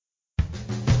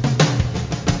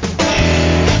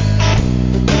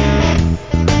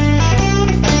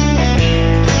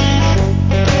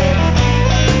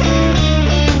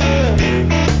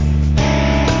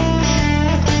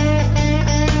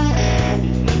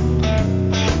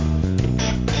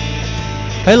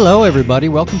Hello, everybody.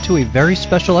 Welcome to a very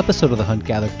special episode of the Hunt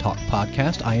Gather Talk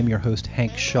podcast. I am your host,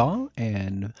 Hank Shaw,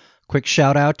 and quick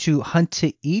shout out to Hunt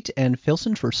to Eat and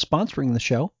Filson for sponsoring the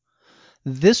show.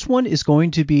 This one is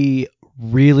going to be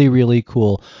really, really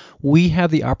cool. We have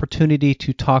the opportunity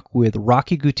to talk with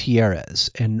Rocky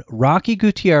Gutierrez, and Rocky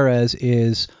Gutierrez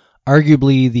is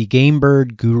arguably the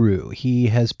Gamebird Guru. He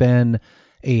has been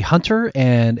a hunter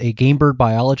and a game bird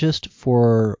biologist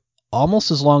for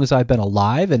almost as long as I've been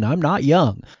alive, and I'm not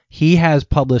young. He has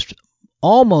published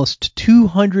almost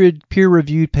 200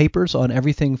 peer-reviewed papers on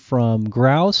everything from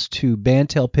grouse to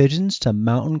bandtail pigeons to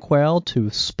mountain quail to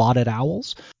spotted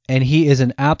owls, and he is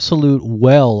an absolute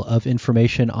well of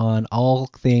information on all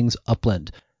things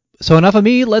upland. So enough of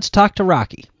me, let's talk to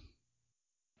Rocky.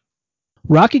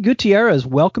 Rocky Gutierrez,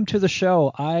 welcome to the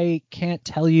show. I can't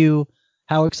tell you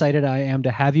how excited I am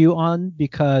to have you on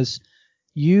because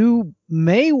you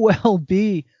may well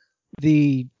be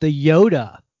the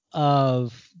Yoda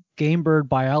of game bird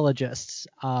biologists.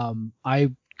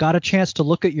 I got a chance to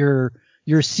look at your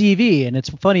CV, and it's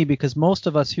funny because most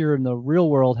of us here in the real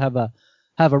world have a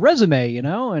resume, you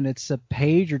know, and it's a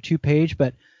page or 2-page.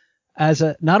 But as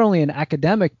not only an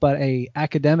academic, but a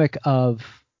academic of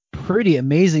pretty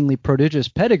amazingly prodigious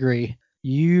pedigree,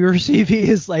 your CV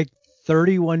is like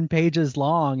 31 pages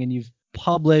long, and you've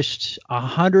published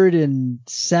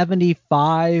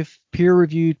 175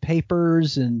 peer-reviewed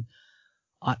papers and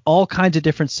on all kinds of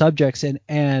different subjects.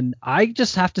 And I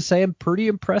just have to say I'm pretty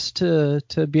impressed to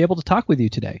be able to talk with you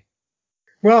today.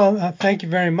 Well, thank you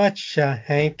very much,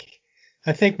 Hank.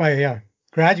 I think my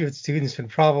graduate students would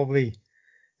probably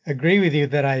agree with you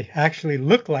that I actually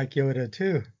look like Yoda,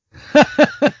 too.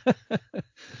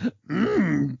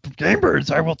 Game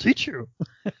birds, I will teach you.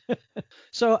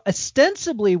 So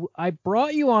ostensibly, I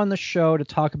brought you on the show to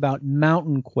talk about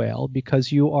mountain quail because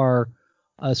you are,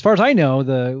 as far as I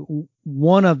know,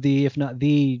 one of the, if not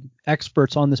the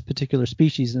experts on this particular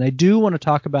species. And I do want to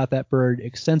talk about that bird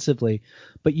extensively.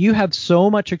 But you have so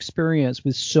much experience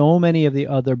with so many of the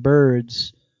other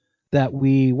birds that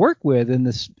we work with in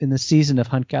this season of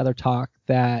Hunt Gather Talk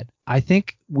that I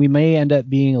think we may end up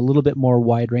being a little bit more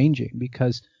wide-ranging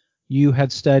because you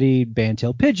have studied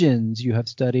bandtail pigeons, you have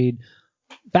studied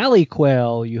valley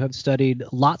quail, you have studied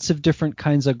lots of different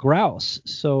kinds of grouse.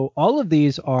 So all of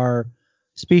these are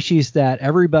species that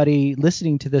everybody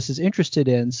listening to this is interested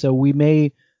in. So we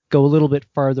may go a little bit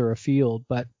farther afield,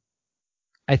 but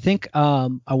I think I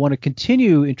want to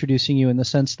continue introducing you in the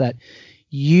sense that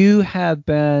you have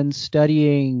been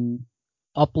studying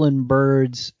upland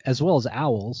birds as well as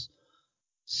owls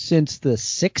since the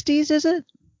 60s, is it?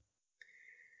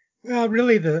 Well,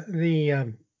 really,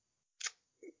 the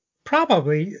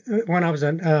probably when I was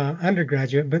an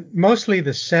undergraduate, but mostly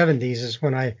the 70s is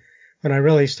when I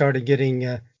really started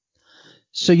getting.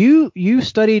 So you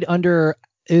studied under,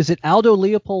 is it Aldo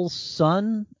Leopold's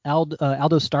son,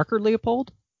 Aldo Starker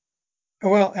Leopold?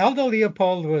 Well, Aldo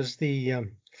Leopold was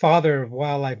the father of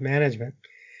wildlife management,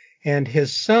 and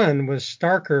his son was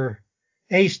Starker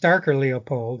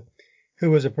Leopold, who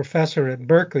was a professor at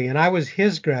Berkeley, and I was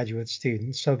his graduate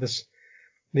student. So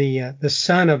the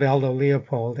son of Aldo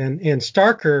Leopold, and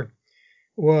Starker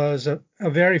was a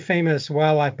very famous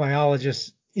wildlife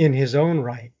biologist in his own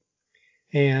right,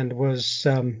 and was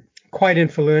quite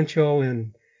influential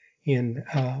in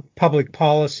public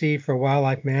policy for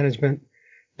wildlife management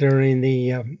during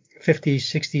the 50s,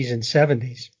 60s, and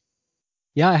 70s.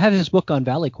 Yeah, I have his book on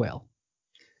valley quail.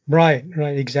 Right,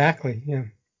 exactly, yeah.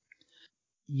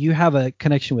 You have a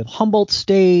connection with Humboldt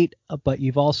State, but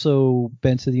you've also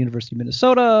been to the University of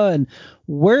Minnesota. And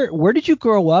where did you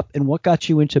grow up, and what got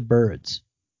you into birds?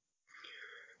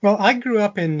 Well, I grew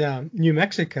up in New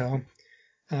Mexico,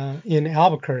 in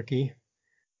Albuquerque.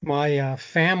 My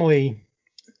family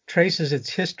traces its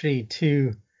history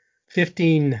to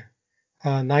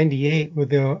 1598 with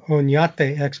the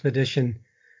Oñate expedition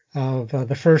of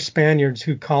the first Spaniards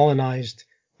who colonized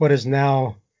what is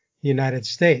now the United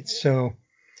States. So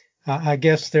I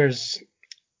guess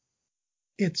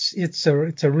it's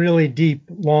a really deep,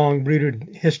 long rooted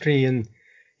history in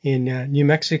New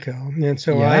Mexico, and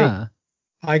so Yeah.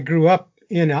 I grew up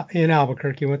in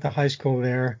Albuquerque, went to high school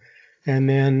there, and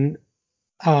then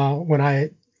when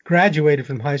I graduated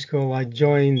from high school, I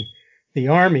joined the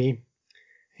Army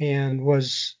and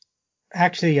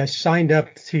I signed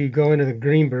up to go into the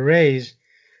Green Berets,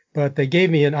 but they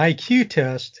gave me an IQ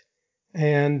test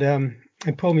and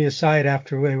pulled me aside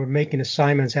after they were making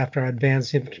assignments after our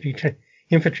advanced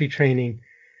infantry training,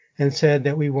 and said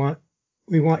that we want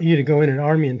you to go in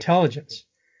Army intelligence.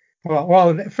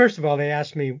 Well, first of all, they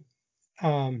asked me.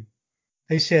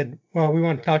 They said, "Well, we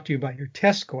want to talk to you about your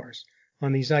test scores."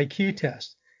 on these IQ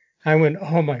tests. I went,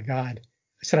 oh my God.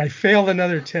 I said, I failed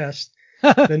another test.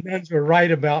 The nuns were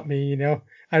right about me,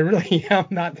 I really am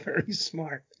not very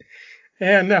smart.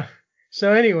 And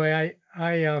so anyway,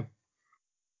 I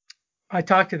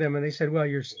talked to them and they said, well,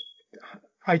 your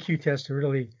IQ tests are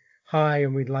really high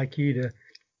and we'd like you to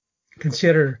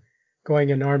consider going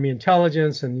in Army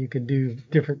intelligence and you can do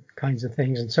different kinds of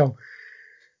things. And so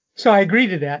I agreed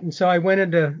to that. And so I went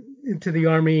into the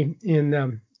Army in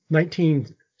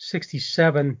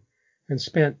 1967 and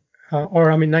spent,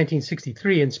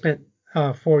 1963 and spent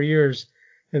 4 years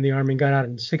in the Army, got out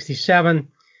in 67.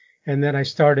 And then I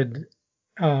started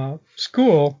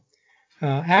school.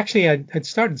 Actually, I'd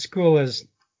started school as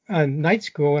night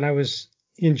school when I was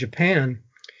in Japan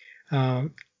at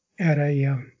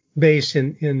a base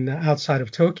in outside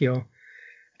of Tokyo.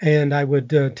 And I would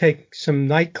take some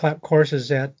night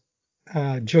courses at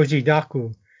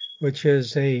Jojidaku, which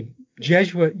is a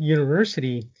Jesuit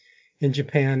university in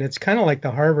Japan. It's kind of like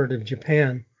the Harvard of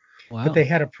Japan. Wow. But they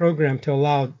had a program to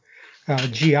allow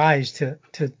GIs to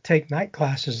take night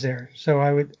classes there. So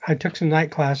I took some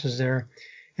night classes there.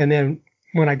 And then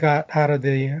when I got out of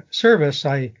the service,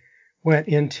 I went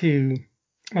into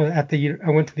I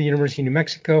went to the University of New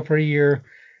Mexico for a year,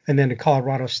 and then to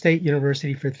Colorado State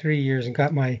University for 3 years and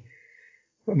got my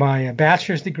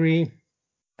bachelor's degree,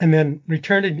 and then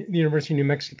returned to the University of New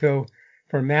Mexico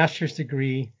for a master's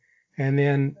degree, and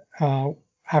then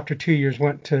after 2 years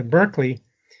went to Berkeley,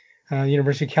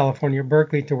 University of California,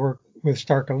 Berkeley, to work with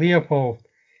Starker Leopold,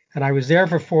 and I was there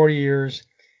for 4 years,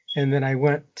 and then I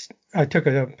took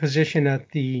a position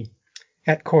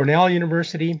at Cornell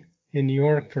University in New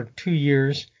York for 2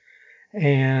 years,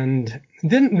 and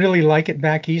didn't really like it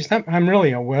back east. I'm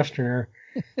really a Westerner.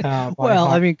 Well,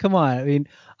 I mean, come on. I mean,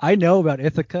 I know about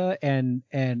Ithaca, and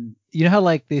you know how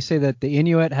like they say that the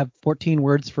Inuit have 14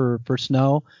 words for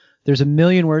snow. There's a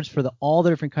million words for all the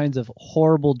different kinds of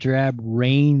horrible drab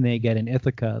rain they get in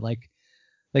Ithaca. Like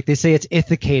they say it's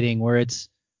ithacating, where it's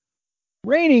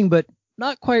raining but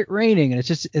not quite raining, and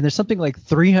there's something like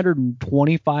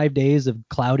 325 days of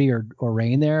cloudy or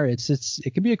rain there. It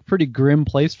can be a pretty grim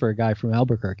place for a guy from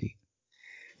Albuquerque.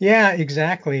 Yeah,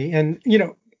 exactly. And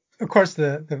of course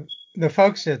the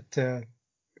folks at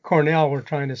Cornell were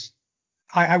trying to.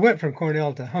 I went from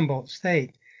Cornell to Humboldt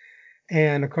State,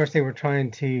 and of course they were trying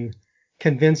to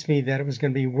convince me that it was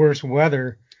going to be worse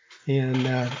weather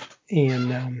at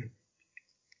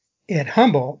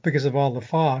Humboldt because of all the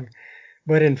fog.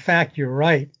 But in fact, you're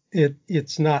right.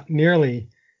 It's not nearly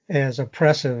as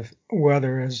oppressive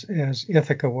weather as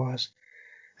Ithaca was,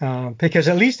 because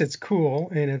at least it's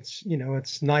cool and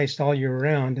it's nice all year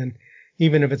round. And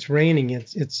even if it's raining,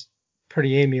 it's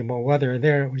pretty amiable weather.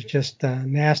 There, it was just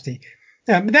nasty.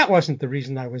 But that wasn't the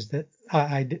reason I was that.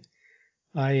 I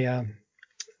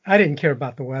didn't care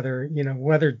about the weather.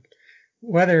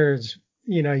 Weather's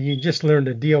you just learn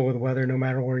to deal with weather no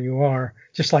matter where you are.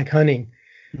 Just like hunting.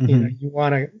 Mm-hmm.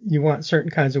 You want certain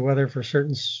kinds of weather for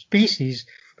certain species,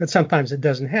 but sometimes it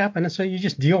doesn't happen, and so you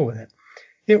just deal with it.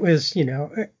 It was,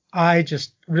 I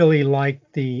just really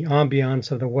liked the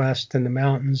ambiance of the West and the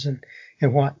mountains and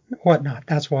whatnot.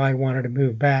 That's why I wanted to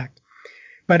move back.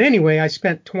 But anyway, I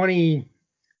spent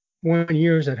 21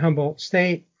 years at Humboldt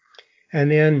State,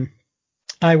 and then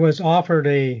I was offered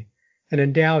an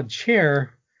endowed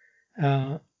chair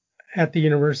at the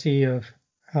University of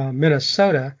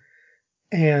Minnesota.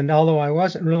 And although I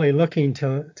wasn't really looking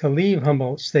to leave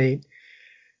Humboldt State,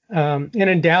 an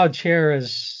endowed chair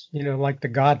is, like the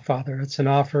Godfather. It's an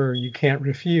offer you can't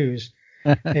refuse.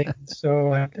 And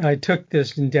so I took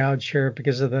this endowed chair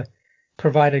because of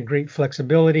provided great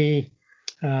flexibility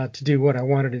to do what I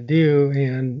wanted to do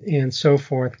and so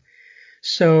forth.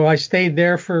 So I stayed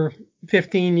there for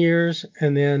 15 years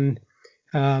and then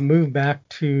moved back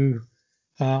to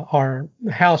our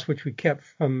house, which we kept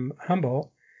from Humboldt.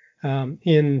 Out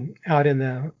in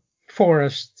the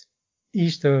forest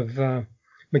east of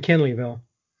McKinleyville.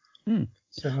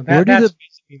 So that's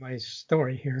basically my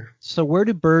story here. So where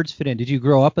do birds fit in? Did you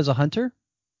grow up as a hunter?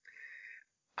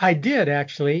 I did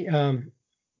actually.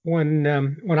 When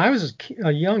I was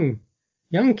a young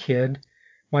kid,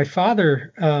 my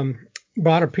father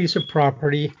bought a piece of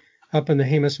property up in the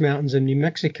Jemez Mountains in New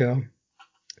Mexico,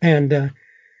 and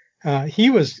he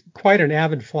was quite an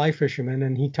avid fly fisherman,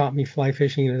 and he taught me fly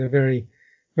fishing at a very,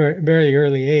 very, very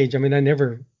early age. I mean, I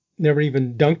never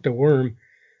even dunked a worm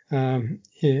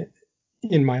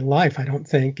in my life, I don't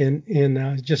think,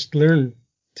 and just learned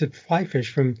to fly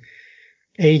fish from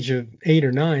age of 8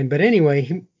 or 9. But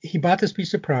anyway, he bought this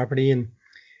piece of property, and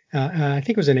I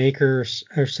think it was an acre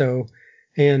or so,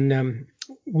 and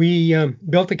we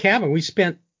built a cabin. We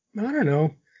spent, I don't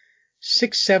know,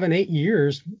 6, 7, 8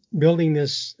 years building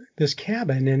this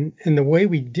cabin, and the way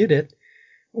we did it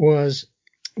was,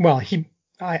 well,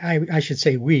 I should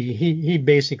say he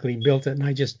basically built it, and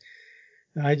I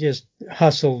just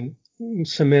hustled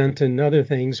cement and other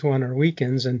things on our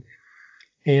weekends, and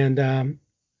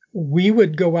we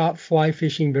would go out fly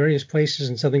fishing various places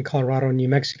in southern Colorado and New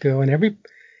Mexico, and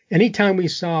anytime we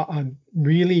saw a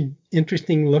really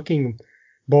interesting looking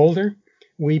boulder,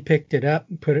 we picked it up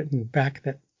and put it in the back of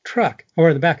the truck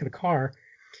or the back of the car,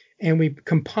 and we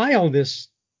compiled this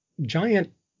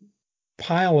giant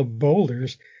pile of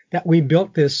boulders that we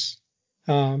built this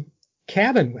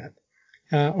cabin with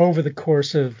over the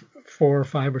course of 4 or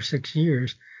 5 or 6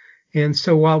 years. And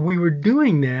so while we were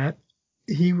doing that,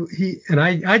 he and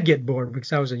I'd get bored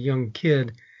because I was a young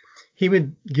kid. He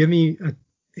would give me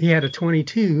he had a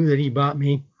 22 that he bought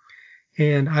me,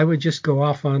 and I would just go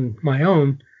off on my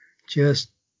own, just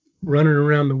running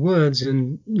around the woods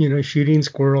and, shooting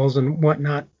squirrels and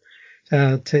whatnot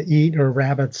to eat, or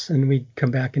rabbits, and we'd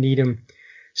come back and eat them.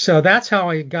 So that's how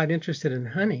I got interested in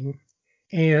hunting.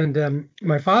 And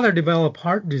my father developed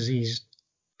heart disease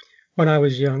when I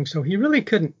was young, so he really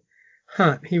couldn't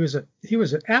hunt. He was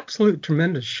an absolute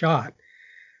tremendous shot.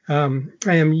 I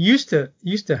am used to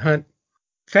hunt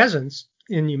pheasants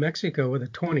in New Mexico with a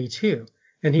 22,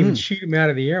 and he would shoot them out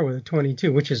of the air with a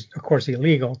 22, which is of course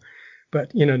illegal,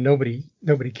 but nobody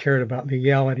cared about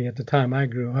legality at the time I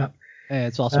grew up. Hey,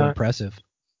 it's also impressive.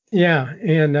 Yeah,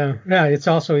 and it's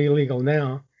also illegal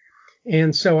now.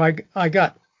 And so I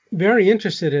got very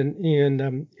interested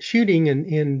in shooting and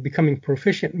in becoming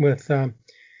proficient with a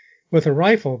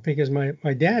rifle, because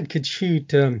my dad could shoot,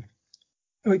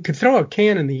 could throw a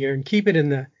can in the air and keep it in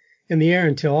the air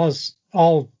until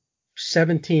all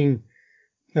 17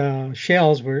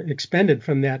 shells were expended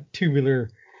from that tubular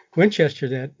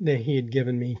Winchester that he had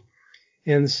given me.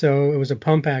 And so it was a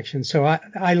pump action. So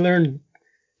I learned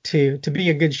to be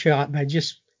a good shot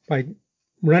by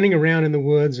running around in the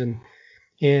woods and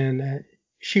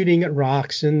shooting at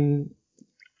rocks and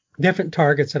different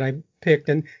targets that I picked,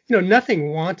 and nothing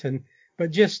wanton,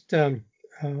 but just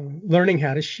learning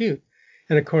how to shoot.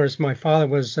 And of course, my father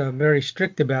was very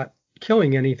strict about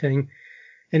killing anything.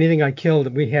 Anything I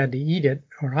killed, we had to eat it,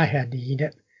 or I had to eat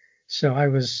it. So I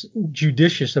was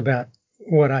judicious about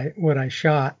what I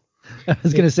shot. I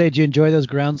was going to say, did you enjoy those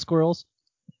ground squirrels?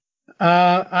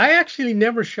 I actually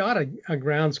never shot a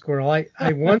ground squirrel.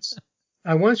 I once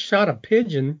shot a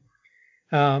pigeon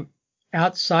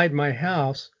outside my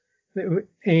house,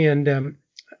 and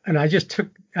I just took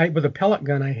with a pellet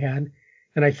gun I had,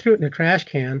 and I threw it in the trash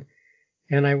can,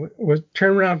 and I was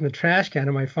turned around from the trash can,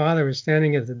 and my father was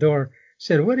standing at the door.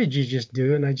 Said, "What did you just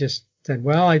do?" And I just said,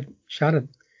 "Well, I shot a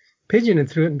pigeon and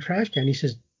threw it in the trash can." He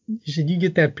said, "You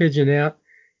get that pigeon out,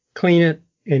 clean it,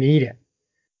 and eat it."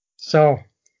 So,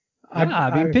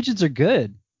 I mean, pigeons are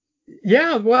good.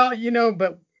 Yeah, well,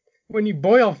 but when you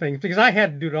boil things, because I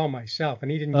had to do it all myself,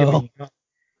 and he didn't give me any help.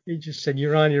 He just said,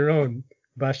 "You're on your own,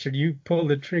 Buster. You pull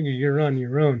the trigger. You're on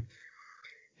your own."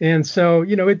 And so,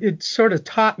 it sort of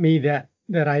taught me that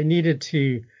I needed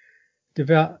to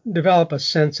develop a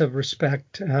sense of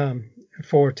respect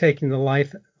for taking the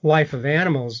life of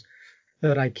animals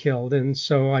that I killed. And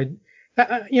so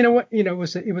it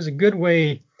was a good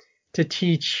way to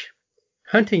teach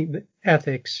hunting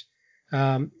ethics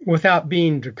without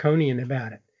being draconian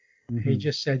about it. Mm-hmm. He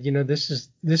just said,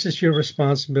 this is your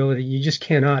responsibility. You just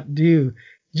cannot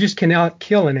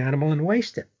kill an animal and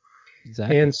waste it.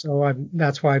 Exactly. And so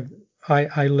that's why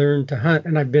I learned to hunt,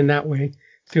 and I've been that way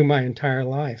through my entire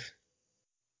life.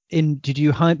 Did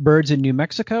you hunt birds in New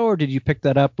Mexico, or did you pick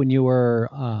that up when you were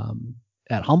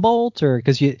at Humboldt? Or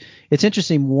because it's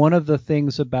interesting. One of the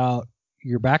things about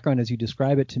your background, as you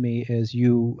describe it to me, is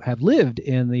you have lived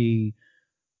in the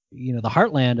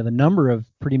heartland of a number of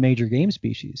pretty major game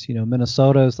species.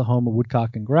 Minnesota is the home of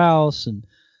woodcock and grouse, and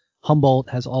Humboldt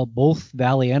has both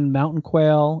valley and mountain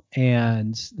quail,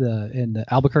 and the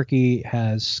Albuquerque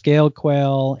has scaled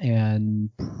quail and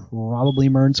probably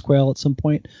Mearns quail at some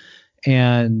point.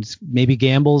 And maybe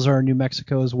Gambles are in New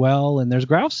Mexico as well, and there's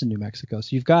grouse in New Mexico.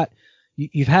 So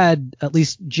you've had at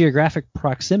least geographic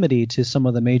proximity to some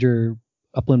of the major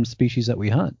upland species that we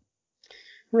hunt.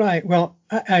 Right. Well,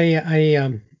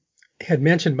 I had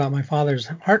mentioned about my father's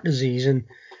heart disease,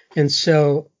 and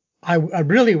so I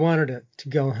really wanted to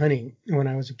go hunting when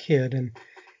I was a kid,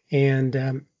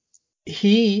 and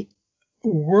he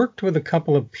worked with a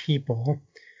couple of people.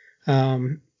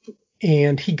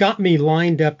 And he got me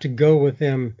lined up to go with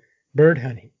them bird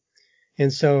hunting.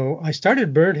 And so I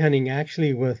started bird hunting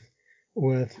actually with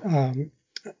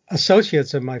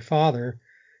associates of my father.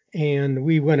 And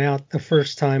we went out the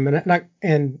first time,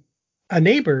 and a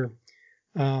neighbor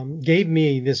gave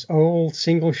me this old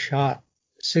single shot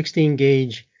 16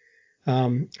 gauge.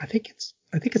 I think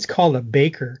it's called a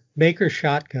Baker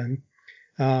shotgun.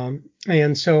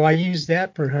 And so I used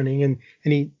that for hunting, and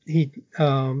he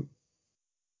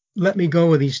let me go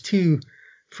with these two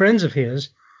friends of his,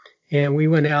 and we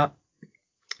went out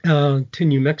to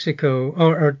New Mexico,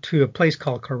 or to a place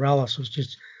called Corrales, which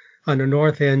is on the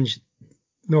north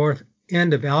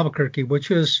end of Albuquerque, which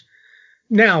was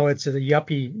now it's a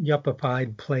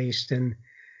yuppified place, and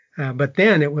but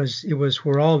then it was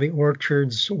where all the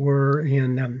orchards were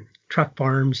and truck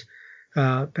farms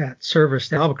that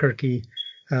serviced Albuquerque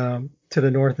to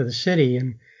the north of the city,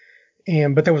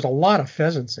 but there was a lot of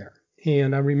pheasants there,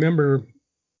 and I remember,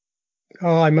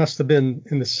 I must have been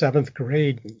in the 7th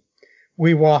grade.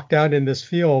 We walked out in this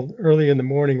field early in the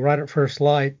morning, right at first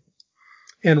light,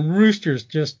 and roosters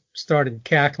just started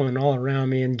cackling all around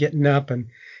me and getting up. And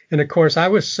of course, I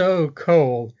was so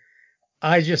cold,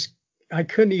 I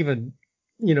couldn't even,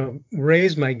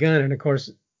 raise my gun. And of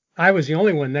course, I was the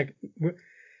only one that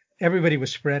everybody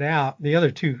was spread out. The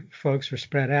other two folks were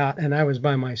spread out, and I was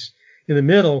in the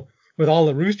middle with all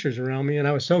the roosters around me. And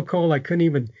I was so cold, I couldn't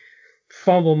even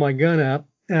fumble my gun up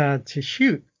to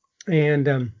shoot.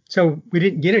 And so we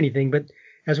didn't get anything, but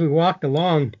as we walked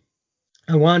along,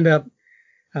 I wound up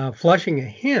flushing a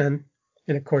hen,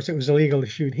 and of course it was illegal to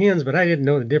shoot hens, but I didn't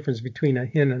know the difference between a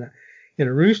hen and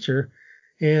a rooster,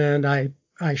 and I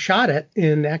shot it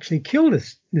and actually killed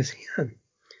this hen.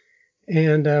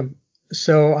 And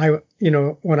so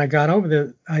when I got over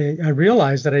there, I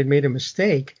realized that I'd made a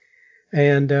mistake,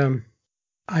 and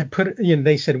I put it,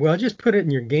 they said, well, just put it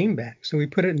in your game bag. So we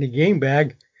put it in the game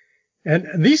bag. And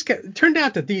these guys, it turned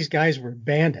out that these guys were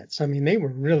bandits. I mean, they were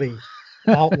really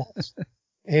outlaws,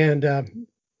 and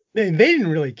they didn't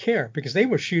really care because they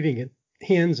were shooting at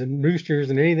hens and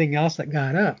roosters and anything else that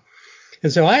got up.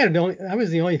 And so I was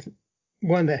the only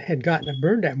one that had gotten a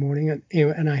bird that morning,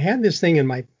 and I had this thing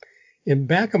in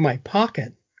back of my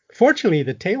pocket. Fortunately,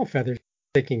 the tail feathers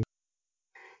were sticking,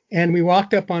 and we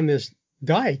walked up on this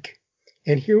dike,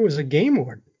 and here was a game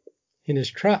warden in his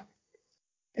truck,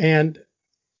 and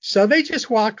so they just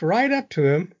walked right up to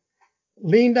him,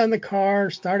 leaned on the car,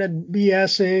 started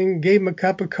BSing, gave him a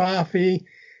cup of coffee,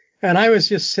 and I was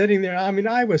just sitting there. I mean,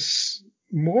 I was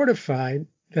mortified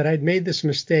that I'd made this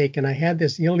mistake, and I had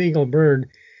this illegal bird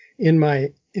in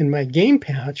my game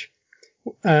pouch,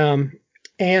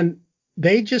 and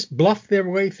they just bluffed their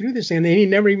way through this, and he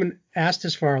never even asked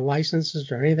us for our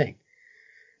licenses or anything,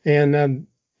 and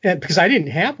because I didn't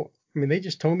have one. I mean, they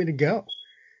just told me to go.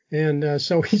 And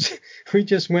so we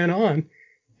just went on.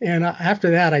 And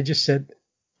after that, I just said,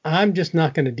 I'm just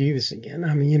not going to do this again.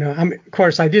 I mean, of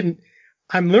course, I'm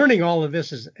learning all of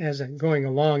this as I'm going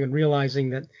along and realizing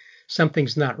that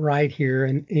something's not right here.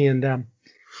 And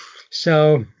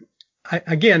so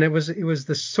again, it was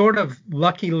the sort of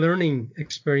lucky learning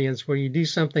experience where you do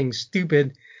something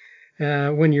stupid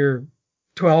when you're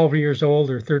 12 years old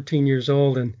or 13 years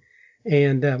old.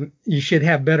 And you should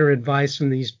have better advice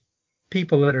from these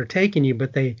people that are taking you,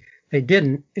 but they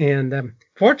didn't. And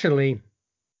fortunately,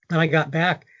 when I got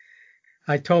back,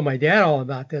 I told my dad all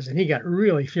about this, and he got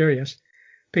really furious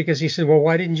because he said, well,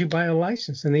 why didn't you buy a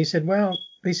license? And they said,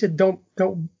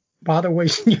 don't bother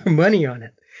wasting your money on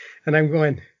it. And I'm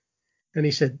going, and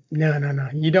he said, no,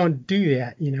 you don't do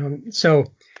that, So,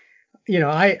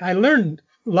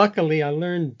 luckily I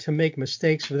learned to make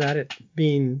mistakes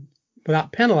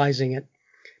without penalizing it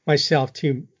myself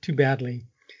too badly.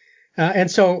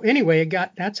 And so anyway,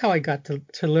 that's how I got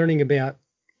to learning about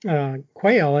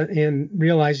quail and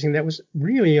realizing that was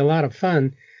really a lot of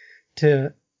fun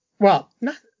it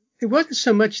wasn't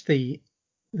so much the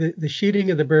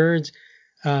shooting of the birds,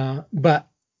 but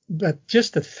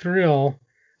just the thrill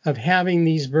of having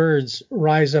these birds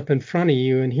rise up in front of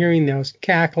you and hearing those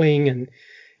cackling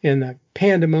and the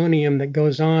pandemonium that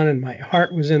goes on, and my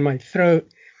heart was in my throat,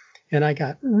 and I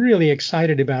got really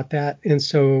excited about that. And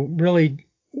so really,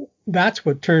 that's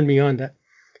what turned me on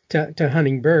to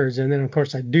hunting birds. And then, of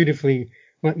course, I dutifully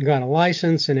went and got a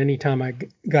license. And anytime I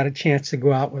got a chance to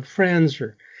go out with friends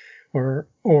or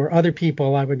other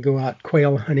people, I would go out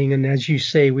quail hunting. And as you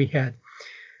say, we had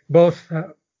both.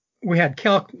 We had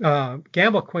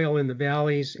gamble quail in the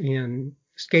valleys and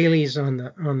scalies on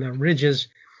the ridges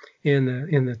in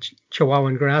the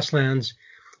Chihuahuan grasslands,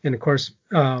 and of course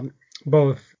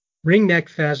both ringneck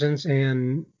pheasants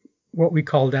and what we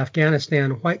called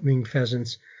Afghanistan white-winged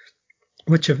pheasants,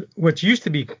 which used to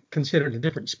be considered a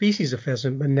different species of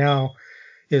pheasant, but now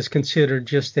is considered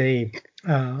just a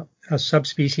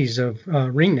subspecies of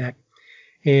ringneck.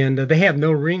 And they have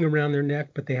no ring around their neck,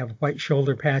 but they have white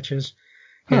shoulder patches,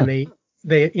 and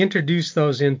they introduced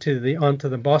those onto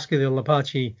the Bosque del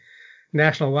Apache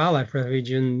National Wildlife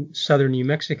Refuge in southern New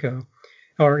Mexico,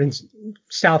 or in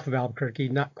south of Albuquerque,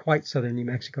 not quite southern New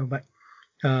Mexico, but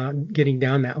getting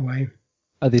down that way.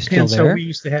 Are they still and there?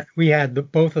 So we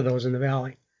had both of those in the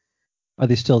valley. Are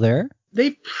they still there?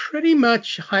 They pretty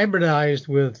much hybridized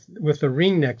with the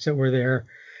ringnecks that were there,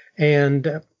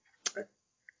 and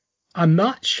I'm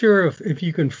not sure if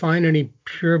you can find any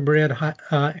purebred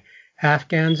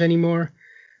Afghans anymore.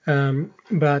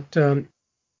 But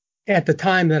at the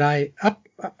time that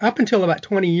up until about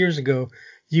 20 years ago,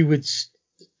 you would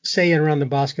say around the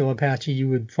Bosque del Apache, you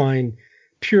would find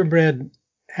purebred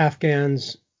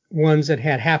Afghans, ones that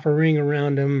had half a ring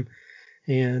around them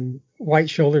and white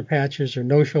shoulder patches or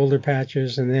no shoulder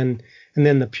patches, and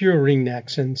then the pure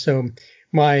ringnecks. And so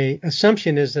my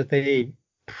assumption is that they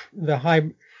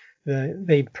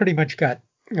pretty much got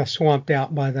swamped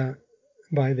out by the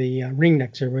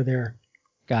ringnecks that were there.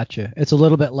 Gotcha. It's a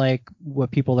little bit like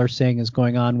what people are saying is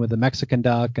going on with the Mexican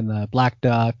duck and the black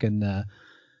duck and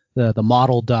the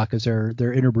mottled duck, as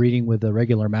they're interbreeding with the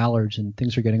regular mallards, and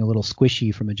things are getting a little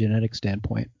squishy from a genetic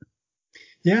standpoint.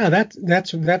 Yeah, that's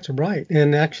right.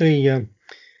 And actually,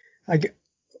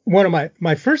 one of my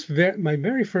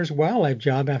very first wildlife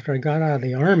job after I got out of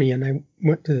the Army, and I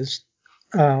went to this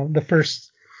the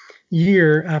first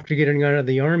year after getting out of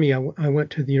the Army, I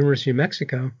went to the University of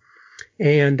Mexico,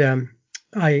 and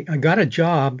I got a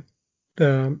job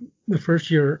the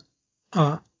first year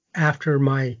after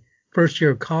my first year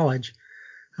of college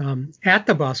at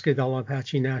the Bosque del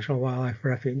Apache National Wildlife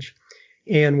Refuge,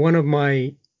 and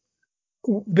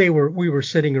we were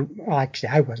sitting. Well, actually,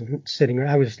 I wasn't sitting.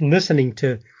 I was listening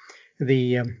to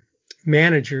the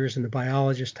managers and the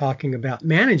biologists talking about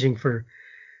managing for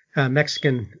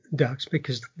Mexican ducks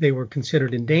because they were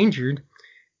considered endangered,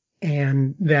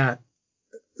 and that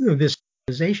this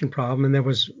colonization problem, and there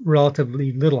was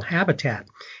relatively little habitat.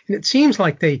 And it seems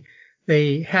like they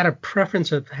had a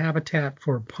preference of habitat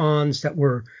for ponds that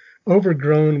were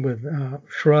overgrown with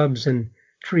shrubs and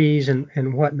trees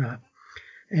and whatnot.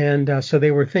 And so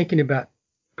they were thinking about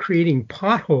creating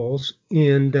potholes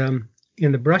in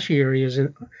the brushy areas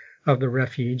of the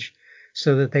refuge,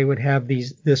 so that they would have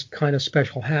this kind of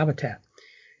special habitat.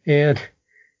 And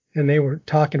they were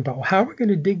talking about, well, how are we going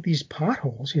to dig these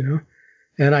potholes,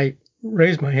 And I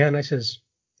raised my hand and I says,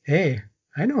 hey,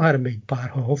 I know how to make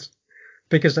potholes,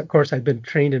 because of course I'd been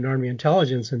trained in Army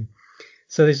intelligence. And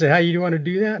so they said, how you want to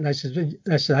do that? And I said,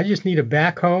 I just need a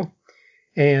backhoe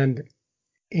and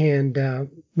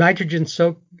nitrogen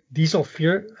soaked diesel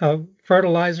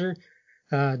fertilizer,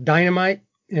 dynamite,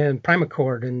 and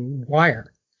primacord and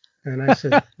wire. And I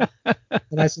said,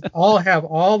 I'll have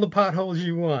all the potholes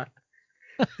you want.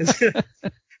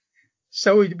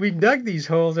 So we dug these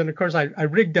holes, and of course I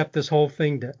rigged up this whole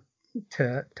thing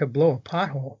to blow a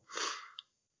pothole.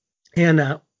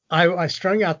 And I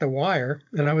strung out the wire,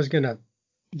 and I was gonna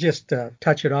just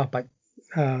touch it off by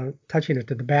touching it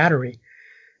to the battery,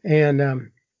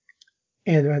 and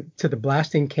to the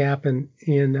blasting cap, and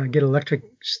get electric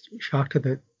shock to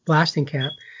the blasting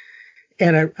cap.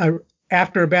 And I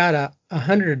after about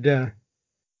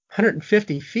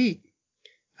 150 feet,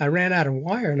 I ran out of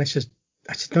wire, and I said,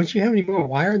 don't you have any more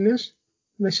wire in this?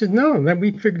 And they said, no. Then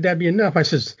we figured that'd be enough. I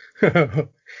said,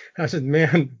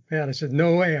 man, I said,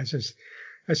 no way. I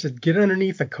said, get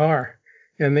underneath the car.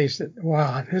 And they said,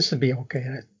 wow, this would be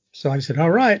okay. So I said,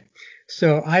 all right.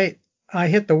 So I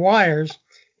hit the wires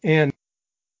and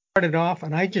started off,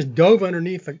 and I just dove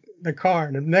underneath the car.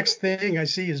 And the next thing I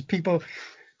see is people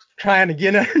trying to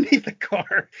get underneath the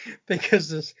car, because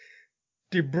this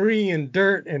debris and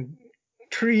dirt and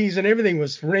trees and everything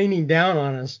was raining down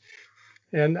on us.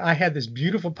 And I had this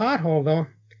beautiful pothole, though.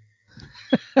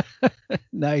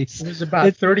 Nice. It was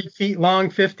about 30 feet long,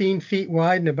 15 feet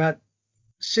wide, and about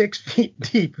 6 feet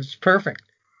deep. It was perfect.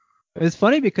 It's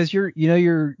funny because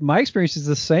my experience is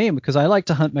the same, because I like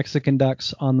to hunt Mexican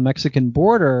ducks on the Mexican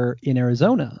border in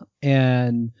Arizona,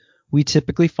 and we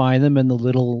typically find them in the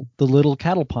little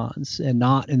cattle ponds and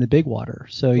not in the big water.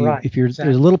 So there's a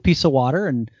little piece of water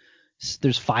and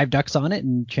there's 5 ducks on it,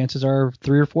 and chances are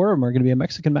 3 or 4 of them are going to be a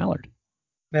Mexican mallard.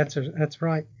 That's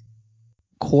right.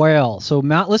 Quail. So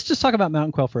let's just talk about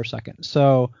mountain quail for a second.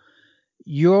 So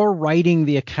you're writing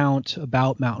the account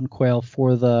about mountain quail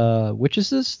for which is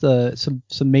this?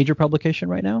 Some major publication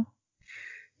right now?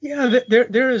 Yeah,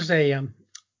 there is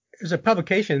there's a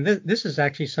publication. This is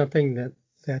actually something that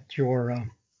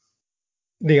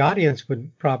the audience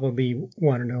would probably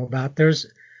want to know about. There's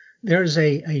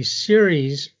a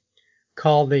series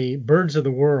called the Birds of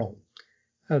the World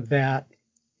that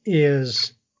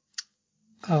is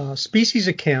species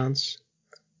accounts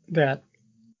that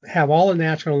have all the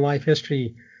natural life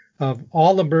history of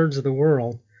all the birds of the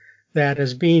world that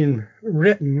is being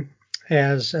written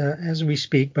as we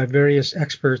speak by various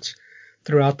experts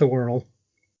throughout the world.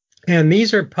 And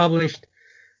these are published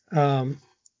in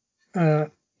a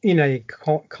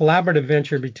collaborative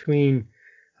venture between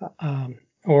an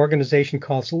organization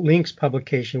called Lynx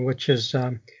Publication, which is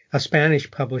a Spanish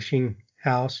publishing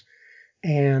house,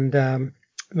 and the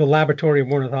Laboratory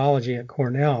of Ornithology at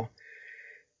Cornell.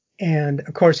 And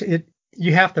of course,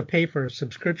 you have to pay for a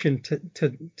subscription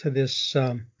to this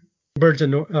Birds of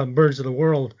the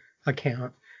World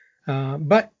account,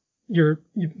 but your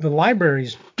library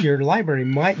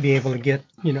might be able to get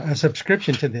a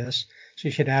subscription to this. So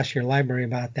you should ask your library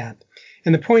about that.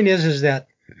 And the point is that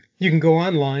you can go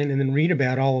online and then read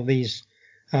about all of these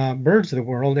birds of the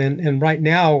world. And right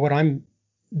now, what I'm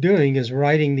doing is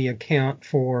writing the account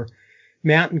for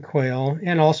mountain quail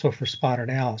and also for spotted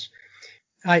owls.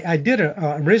 I did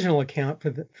an original account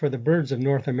for the birds of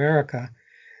North America,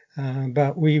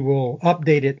 but we will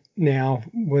update it now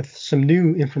with some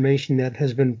new information that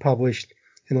has been published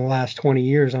in the last 20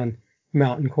 years on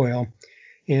mountain quail.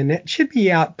 And it should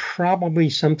be out probably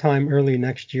sometime early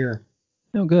next year.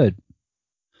 Oh, good.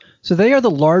 So they are the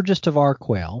largest of our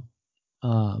quail.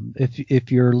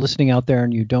 If you're listening out there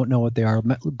and you don't know what they are,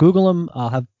 Google them. I'll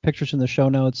have pictures in the show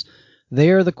notes. They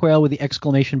are the quail with the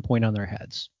exclamation point on their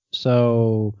heads.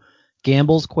 So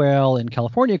Gamble's quail and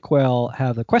California quail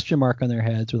have the question mark on their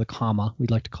heads, or the comma.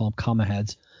 We'd like to call them comma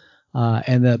heads. But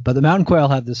the mountain quail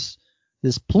have this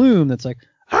plume that's like,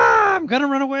 I'm gonna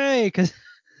run away, because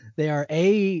they are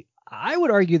I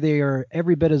would argue they are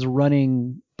every bit as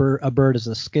running a bird as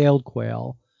a scaled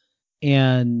quail,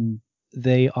 and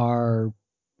they are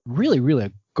really, really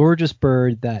a gorgeous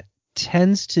bird that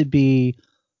tends to be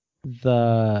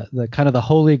the kind of the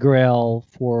holy grail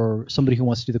for somebody who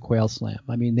wants to do the quail slam.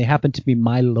 I mean, they happen to be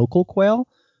my local quail,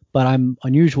 but I'm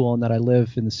unusual in that I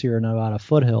live in the Sierra Nevada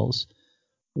foothills,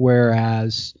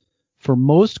 whereas for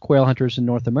most quail hunters in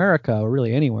North America, or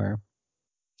really anywhere,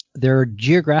 their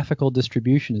geographical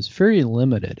distribution is very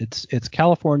limited. It's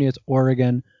California, it's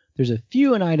Oregon. There's a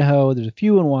few in Idaho, there's a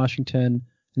few in Washington,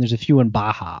 and there's a few in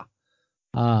Baja.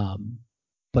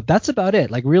 But that's about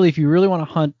it. Like, really, if you really want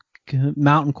to hunt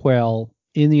mountain quail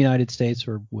in the United States,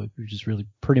 or which is really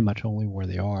pretty much only where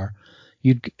they are,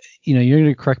 you're going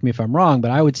to correct me if I'm wrong,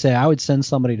 but I would say I would send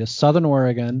somebody to Southern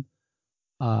Oregon,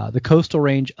 the coastal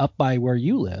range up by where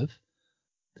you live,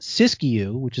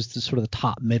 Siskiyou, which is the sort of the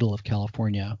top middle of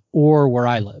California, or where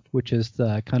I live, which is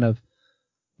the kind of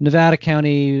Nevada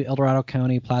County, El Dorado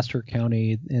County, Placer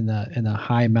County, in the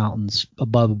high mountains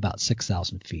above about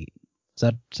 6,000 feet. Does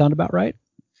that sound about right?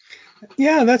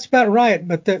 Yeah, that's about right.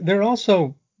 But they're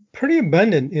also pretty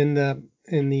abundant in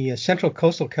the central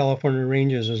coastal California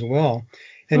ranges as well,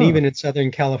 and even in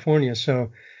Southern California. So,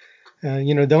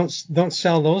 don't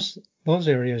sell those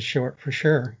areas short for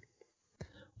sure.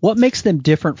 What makes them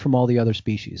different from all the other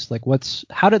species? Like,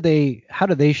 how do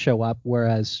they show up?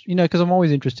 Whereas, because I'm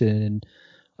always interested in.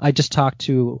 I just talked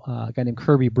to a guy named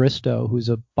Kirby Bristow, who's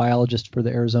a biologist for the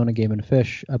Arizona Game and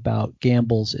Fish, about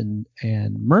Gamble's and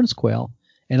Mearns quail,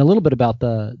 and a little bit about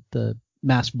the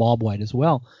masked bobwhite as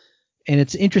well. And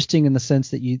it's interesting in the sense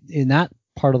that in that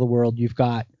part of the world, you've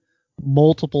got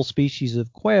multiple species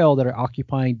of quail that are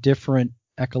occupying different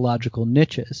ecological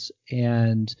niches.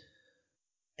 And,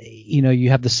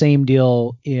 you have the same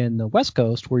deal in the West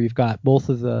Coast, where you've got both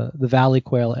of the valley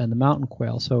quail and the mountain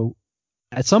quail. So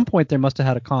at some point, they must have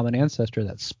had a common ancestor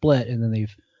that split, and then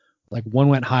they've, like, one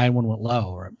went high and one went low,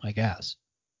 or I guess.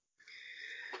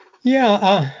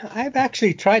 Yeah, I've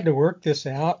actually tried to work this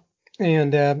out,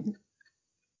 and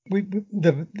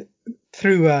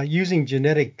through using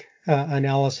genetic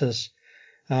analysis,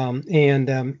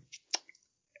 and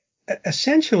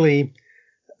essentially,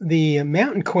 the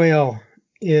mountain quail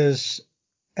is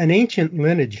an ancient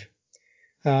lineage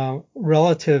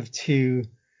relative to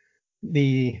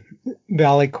the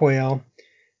valley quail,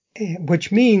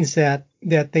 which means that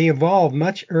they evolved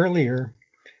much earlier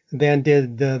than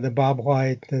did the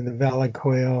bobwhite, the valley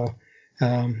quail,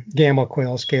 gamble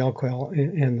quail, scale quail,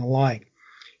 and the like.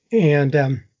 And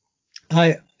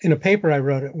in a paper I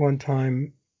wrote at one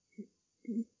time,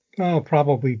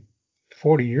 probably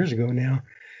 40 years ago now,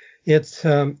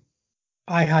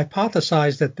 I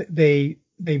hypothesized that they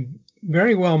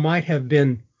very well might have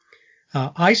been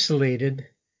isolated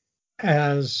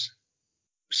as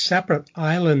separate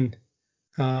island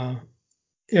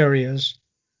areas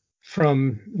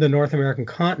from the North American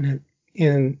continent,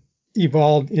 and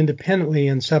evolved independently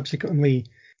and subsequently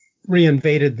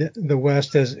reinvaded the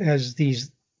West as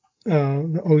these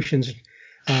the oceans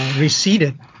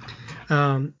receded.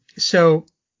 So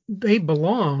they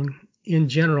belong in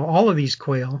general, all of these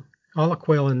quail, all the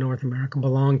quail in North America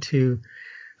belong to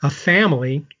a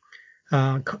family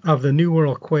of the New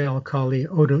World quail called the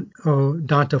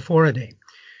Odontophoridae,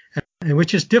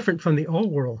 which is different from the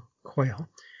Old World quail.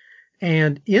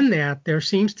 And in that, there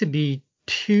seems to be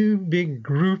two big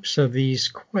groups of these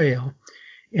quail,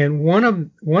 and one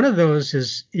of those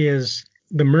is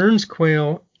the Mearns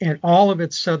quail and all of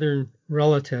its southern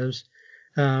relatives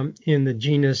in the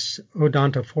genus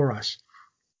Odontophorus.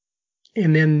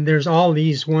 And then there's all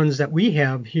these ones that we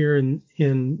have here in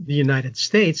the United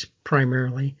States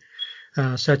primarily,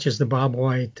 such as the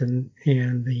bobwhite and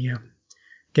the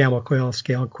gamble quail,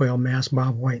 scale quail, mass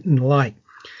bobwhite, and the like.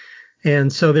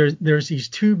 And so there's these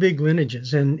two big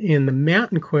lineages, and the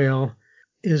mountain quail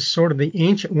is sort of the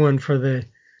ancient one for the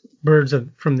birds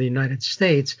from the United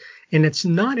States, and it's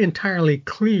not entirely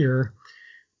clear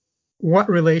what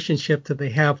relationship that they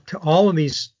have to all of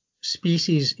these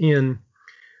species in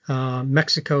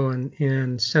Mexico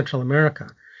and Central America,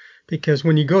 because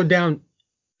when you go down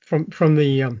from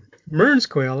the Mearns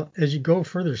quail, as you go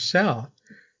further south,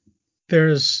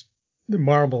 there's the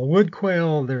marble wood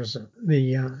quail, there's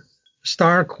the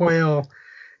star quail,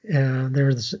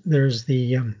 there's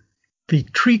the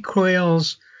tree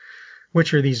quails,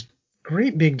 which are these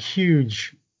great big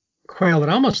huge quail that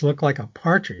almost look like a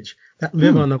partridge that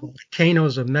live on the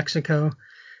volcanoes of Mexico,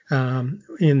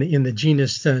 in the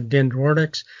genus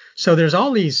Dendrorix. So there's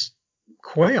all these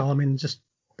quail, I mean, just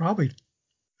probably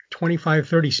 25,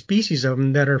 30 species of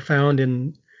them that are found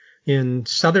in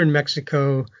southern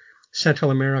Mexico,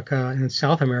 Central America, and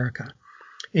South America.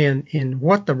 And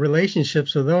what the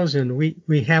relationships of those, and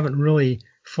we haven't really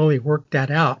fully worked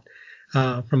that out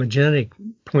from a genetic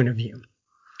point of view.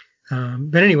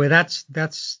 But anyway,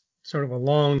 that's sort of a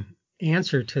long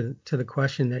answer to the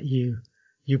question that you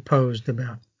posed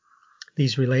about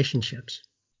these relationships.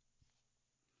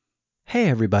 Hey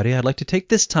everybody, I'd like to take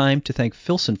this time to thank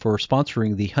Filson for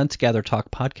sponsoring the Hunt Gather Talk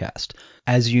podcast.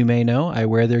 As you may know, I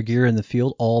wear their gear in the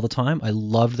field all the time. I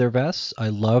love their vests. I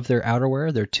love their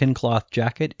outerwear. Their tin cloth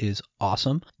jacket is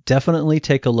awesome. Definitely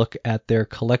take a look at their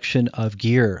collection of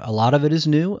gear. A lot of it is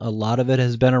new. A lot of it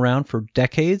has been around for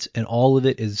decades, and all of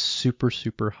it is super,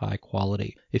 super high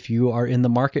quality. If you are in the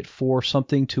market for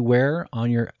something to wear on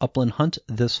your upland hunt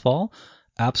this fall,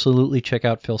 absolutely check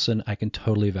out Filson. I can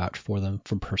totally vouch for them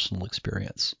from personal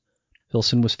experience.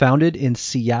 Filson was founded in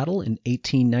Seattle in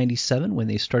 1897 when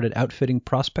they started outfitting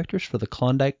prospectors for the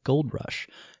Klondike Gold Rush.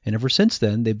 And ever since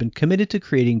then, they've been committed to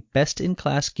creating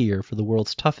best-in-class gear for the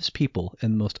world's toughest people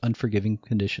in the most unforgiving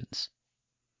conditions.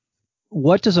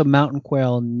 What does a mountain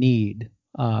quail need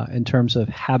in terms of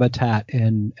habitat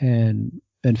and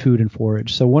food and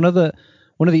forage? So one of the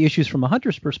issues from a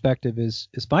hunter's perspective is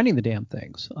finding the damn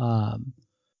things.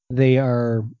 They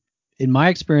are, in my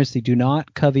experience, they do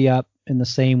not covey up in the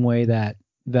same way that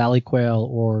valley quail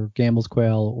or Gambel's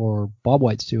quail or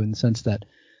bobwhites do, in the sense that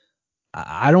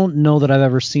I don't know that I've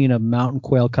ever seen a mountain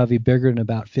quail covey bigger than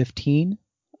about 15.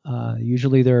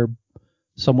 Usually they're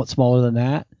somewhat smaller than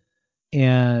that.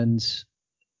 And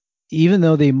even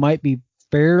though they might be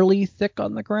fairly thick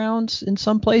on the ground in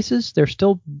some places, they're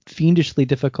still fiendishly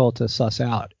difficult to suss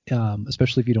out,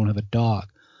 especially if you don't have a dog.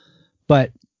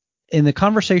 But in the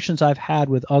conversations I've had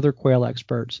with other quail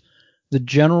experts, the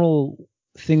general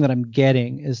thing that I'm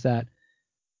getting is that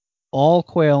all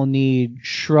quail need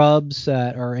shrubs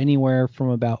that are anywhere from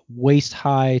about waist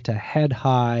high to head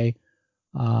high.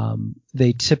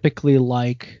 They typically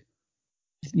like,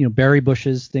 berry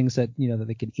bushes, things that, that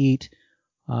they can eat.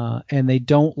 And they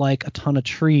don't like a ton of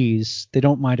trees. They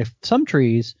don't mind some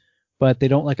trees, but they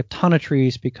don't like a ton of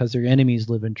trees because their enemies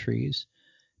live in trees.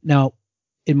 Now,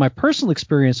 in my personal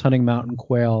experience hunting mountain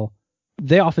quail,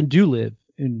 they often do live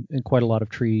in quite a lot of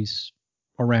trees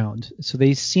around. So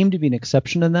they seem to be an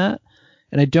exception in that.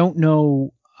 And I don't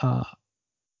know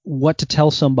what to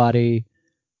tell somebody,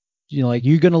 like,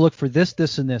 you're going to look for this,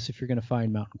 this, and this if you're going to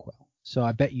find mountain quail. So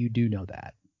I bet you do know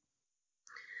that.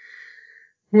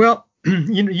 Well,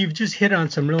 you've just hit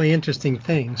on some really interesting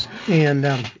things. And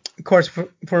of course,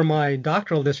 for my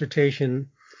doctoral dissertation,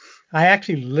 I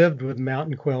actually lived with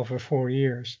mountain quail for 4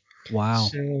 years. Wow.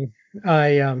 So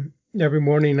I every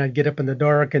morning I'd get up in the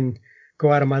dark and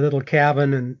go out of my little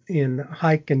cabin and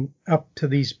hike and up to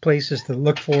these places to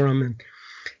look for them.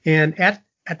 And at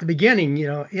the beginning,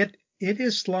 it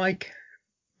is like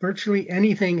virtually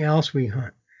anything else we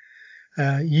hunt.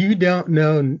 You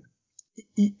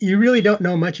really don't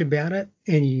know much about it,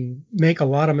 and you make a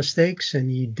lot of mistakes,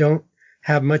 and you don't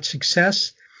have much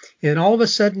success. And all of a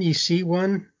sudden you see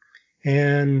one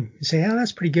and you say, oh,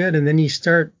 that's pretty good. And then you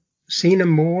start seen them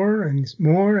more and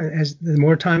more as the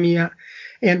more time you have.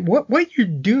 And what you're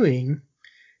doing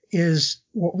is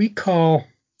what we call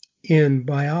in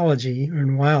biology or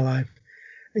in wildlife,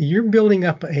 you're building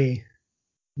up a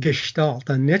gestalt,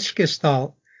 a niche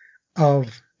gestalt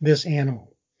of this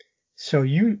animal. So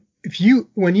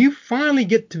when you finally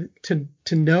get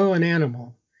to know an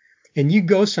animal and you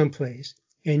go someplace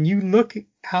and you look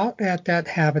out at that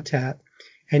habitat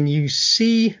and you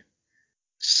see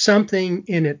something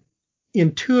in it,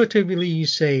 intuitively you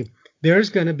say, there's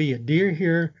going to be a deer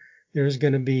here, there's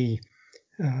going to be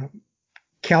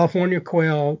California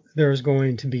quail, there's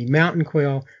going to be mountain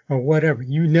quail or whatever.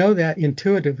 You know that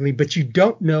intuitively, but you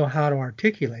don't know how to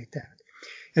articulate that.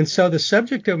 And so the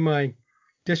subject of my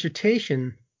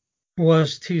dissertation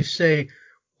was to say,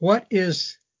 what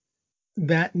is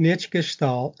that niche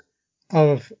gestalt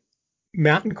of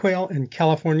mountain quail and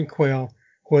California quail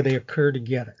where they occur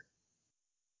together?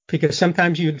 Because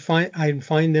sometimes I'd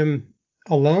find them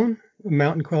alone,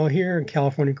 mountain quail here and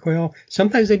California quail.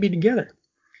 Sometimes they'd be together.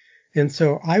 And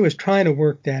so I was trying to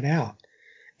work that out.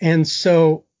 And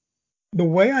so the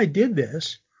way I did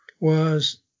this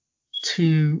was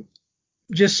to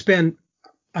just spend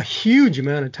a huge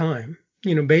amount of time,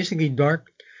 basically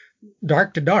dark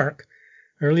to dark,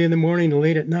 early in the morning to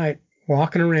late at night,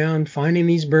 walking around, finding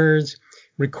these birds,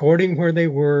 recording where they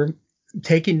were,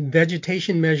 taking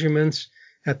vegetation measurements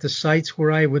at the sites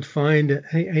where I would find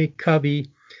a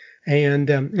cubby. And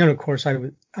of course,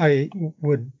 I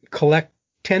would collect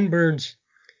 10 birds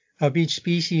of each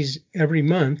species every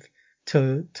month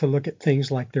to look at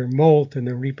things like their molt and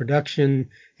their reproduction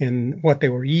and what they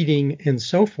were eating and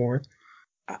so forth.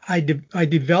 I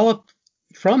developed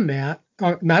from that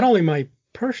not only my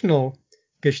personal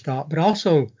gestalt, but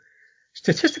also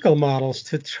statistical models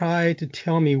to try to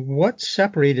tell me what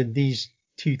separated these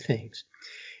two things.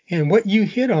 And what you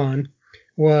hit on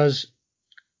was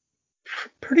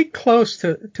pretty close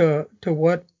to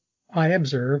what I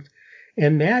observed,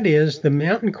 and that is the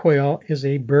mountain quail is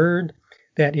a bird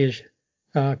that is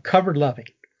cover loving.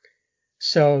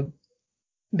 So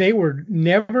they were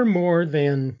never more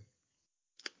than,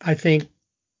 I think,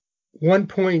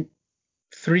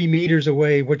 1.3 meters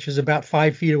away, which is about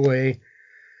 5 feet away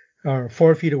or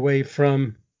 4 feet away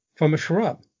from a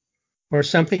shrub or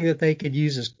something that they could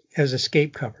use as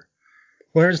escape cover.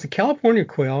 Whereas the California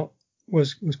quail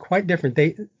was quite different.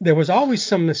 There was always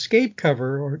some escape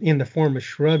cover, or in the form of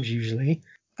shrubs usually,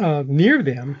 near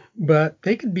them, but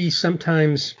they could be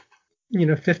sometimes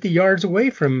 50 yards away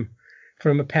from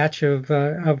a patch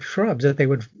of shrubs that they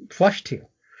would flush to.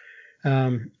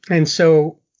 And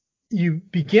so you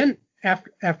begin,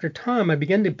 after time, I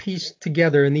began to piece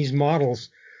together, and these models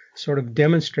sort of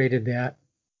demonstrated that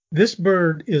this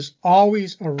bird is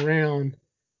always around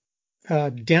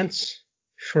dense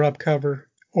shrub cover,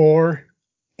 or,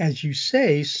 as you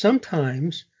say,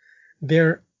 sometimes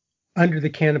they're under the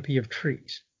canopy of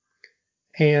trees.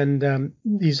 And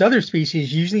these other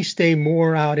species usually stay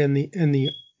more out in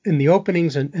the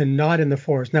openings and not in the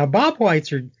forest. Now,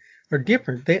 bobwhites are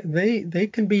different. They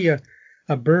can be a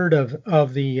bird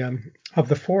of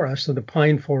the forest, of the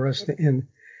pine forest,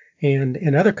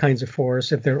 and other kinds of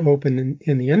forests if they're open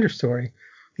in the understory.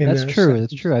 That's true.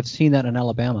 That's true. I've seen that in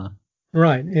Alabama.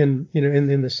 Right, and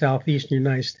in the southeastern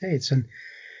United States,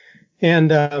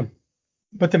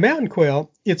 but the mountain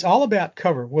quail, it's all about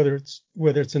cover, whether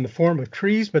it's in the form of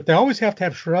trees, but they always have to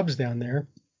have shrubs down there.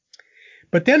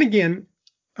 But then again,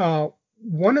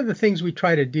 one of the things we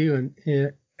try to do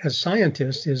as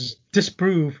scientists is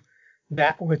disprove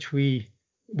that which we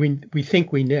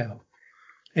think we know.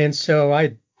 And so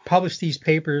I published these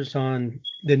papers on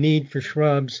the need for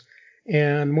shrubs.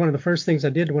 And one of the first things I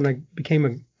did when I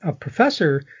became a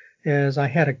professor is I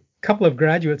had a couple of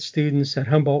graduate students at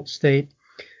Humboldt State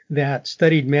that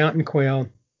studied mountain quail,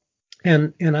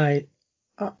 and I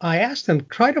asked them,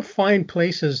 try to find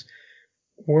places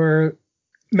where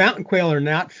mountain quail are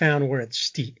not found where it's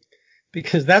steep,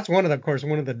 because that's one of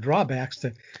the drawbacks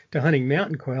to hunting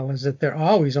mountain quail is that they're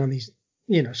always on these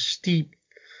steep,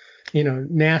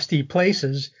 nasty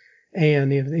places,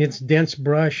 and it's dense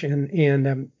brush,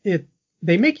 and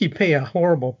they make you pay a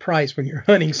horrible price when you're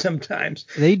hunting sometimes.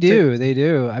 They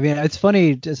do. I mean, it's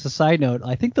funny, just a side note,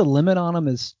 I think the limit on them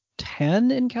is 10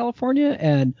 in California,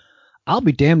 and I'll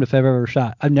be damned if I've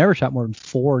never shot more than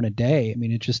 4 in a day. I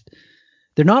mean,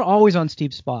 they're not always on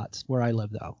steep spots where I live,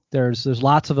 though. There's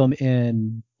lots of them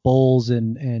in bowls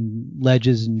and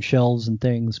ledges and shelves and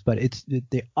things, but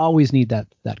they always need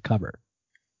that cover.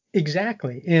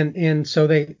 Exactly. And so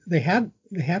they have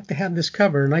to have this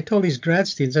cover. And I told these grad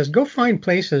students, I said, go find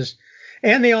places.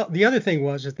 And the other thing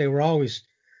was that they were always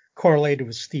correlated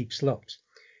with steep slopes.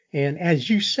 And as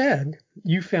you said,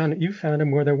 you found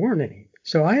them where there weren't any.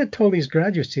 So I had told these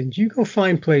graduate students, you go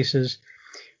find places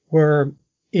where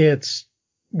it's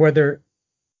where there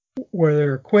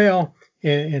are quail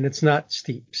and it's not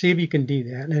steep. See if you can do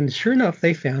that. And sure enough,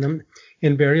 they found them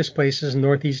in various places in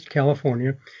northeast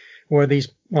California, where these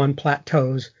on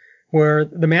plateaus where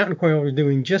the mountain quail were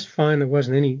doing just fine. There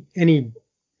wasn't any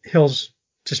hills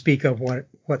to speak of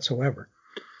whatsoever.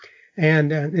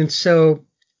 And so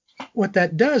what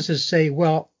that does is say,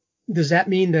 well, does that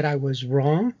mean that I was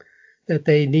wrong, that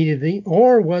they needed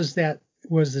or was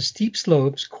the steep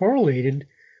slopes correlated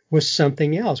with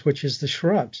something else, which is the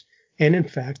shrubs? And in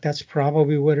fact, that's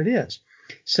probably what it is.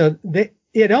 So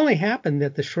it only happened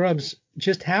that the shrubs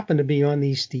just happened to be on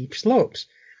these steep slopes,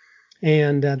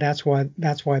 and that's why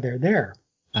they're there.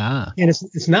 Ah. And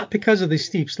it's not because of the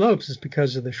steep slopes; it's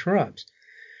because of the shrubs.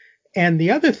 And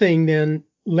the other thing, then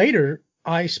later,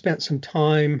 I spent some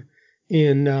time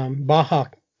in Baja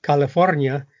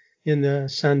California, in the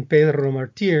San Pedro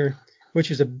Martir,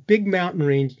 which is a big mountain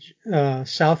range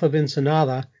south of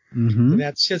Ensenada. Mm-hmm.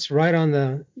 That sits right on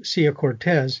the Sea of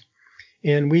Cortez.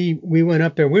 And we went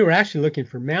up there. We were actually looking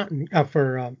for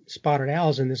spotted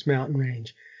owls in this mountain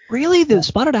range. Really? The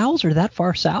spotted owls are that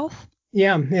far south?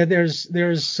 Yeah,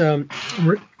 there's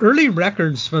early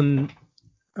records from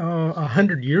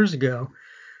 100 years ago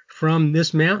from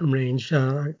this mountain range.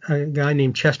 A guy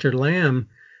named Chester Lamb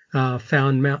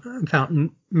found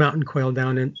mountain quail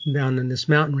down in this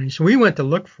mountain range. So we went to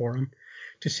look for them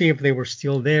to see if they were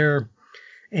still there.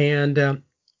 And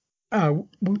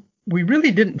we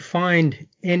really didn't find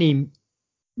any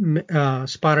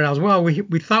spotted owls. Well,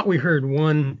 we thought we heard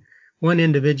one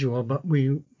individual, but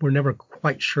we were never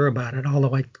quite sure about it,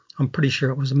 although I'm pretty sure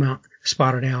it was a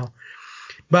spotted owl.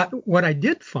 But what I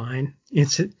did find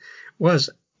was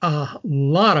a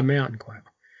lot of mountain quail.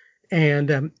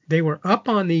 And they were up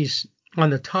on the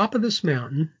top of this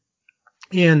mountain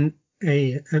in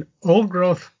an old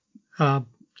growth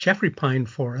Jeffrey pine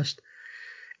forest,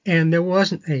 and there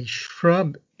wasn't a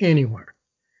shrub anywhere.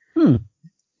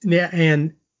 Yeah,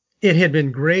 and it had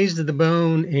been grazed to the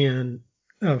bone, and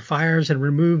fires had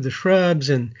removed the shrubs,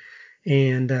 and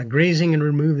grazing had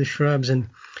removed the shrubs, but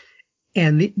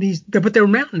they were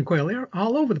mountain quail. They were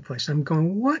all over the place. I'm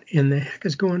going, what in the heck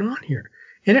is going on here?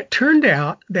 And it turned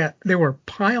out that there were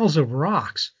piles of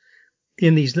rocks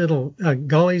in these little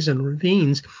gullies and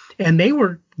ravines, and they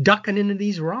were ducking into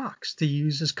these rocks to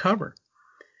use as cover.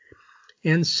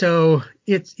 And so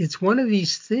it's one of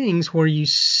these things where you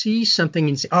see something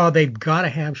and say, oh, they've got to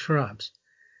have shrubs.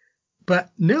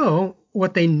 But no,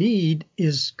 what they need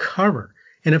is cover.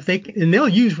 And they'll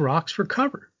use rocks for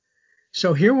cover.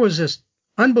 So here was this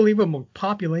unbelievable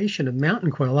population of mountain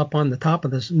quail up on the top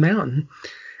of this mountain.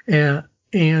 And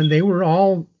they were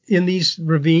all in these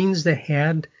ravines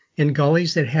in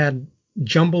gullies that had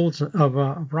jumbles of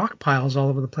rock piles all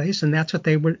over the place. And that's what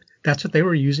they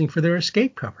were using for their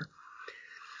escape cover.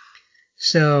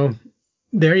 So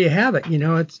there you have it.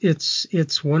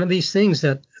 It's one of these things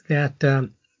that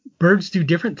birds do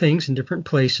different things in different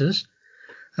places.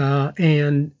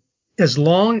 And as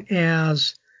long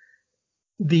as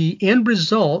the end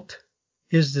result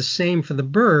is the same for the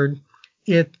bird,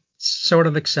 it's sort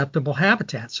of acceptable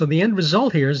habitat. So the end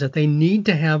result here is that they need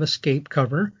to have escape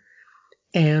cover,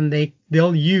 and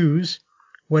they'll use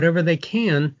whatever they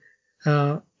can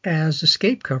as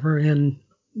escape cover. And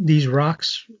these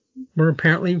rocks were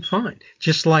apparently fine,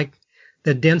 just like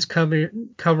the dense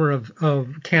cover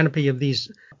of canopy of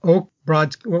these oak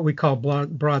what we call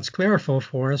broad sclerophyll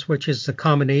forests, which is a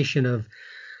combination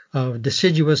of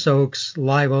deciduous oaks,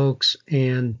 live oaks,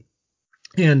 and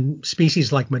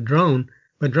species like madrone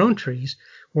trees,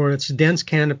 where it's dense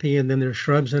canopy and then there's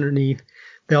shrubs underneath.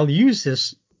 They'll use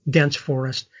this dense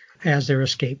forest as their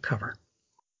escape cover.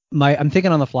 I'm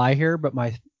thinking on the fly here, but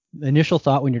my initial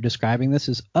thought when you're describing this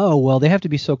is, oh, well, they have to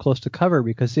be so close to cover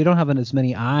because they don't have as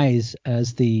many eyes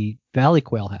as the valley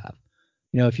quail have.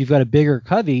 If you've got a bigger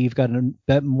covey, you've got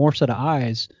a more set of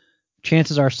eyes.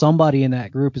 Chances are somebody in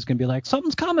that group is going to be like,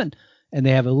 something's coming. And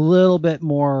they have a little bit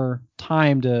more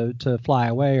time to fly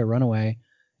away or run away.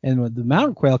 And the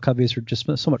mountain quail coveys are just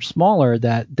so much smaller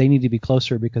that they need to be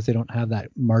closer because they don't have that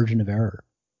margin of error.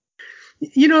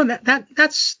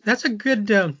 That's a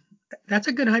good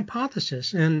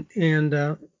hypothesis, and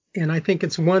I think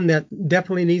it's one that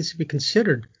definitely needs to be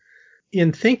considered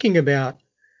in thinking about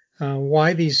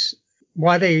why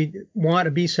they want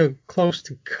to be so close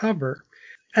to cover.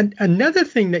 And another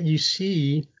thing that you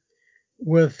see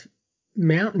with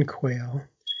mountain quail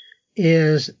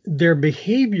is their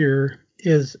behavior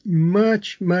is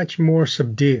much, much more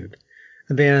subdued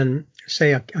than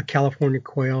say a California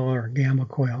quail or a gamma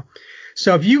quail.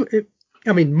 So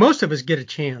most of us get a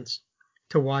chance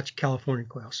to watch California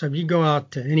quail. So if you go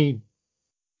out to any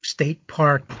state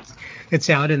park that's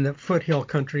out in the foothill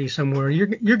country somewhere, you're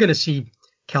going to see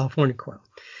California quail.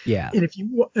 Yeah. And if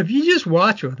you just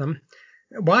watch them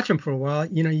for a while,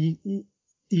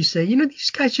 you say,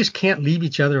 these guys just can't leave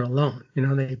each other alone.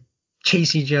 They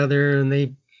chase each other and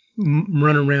they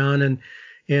run around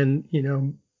and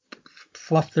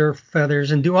fluff their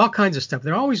feathers and do all kinds of stuff.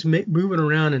 They're always moving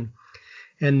around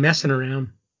and messing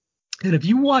around. And if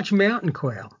you watch mountain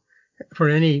quail for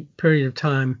any period of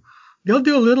time, they'll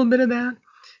do a little bit of that,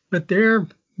 but they're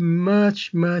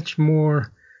much, much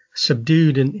more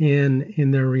subdued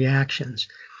in their reactions.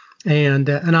 And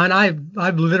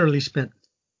I've literally spent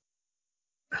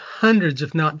hundreds,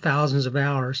 if not thousands of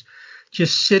hours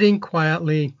just sitting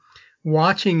quietly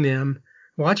watching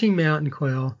mountain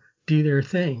quail do their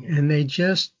thing. And they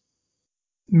just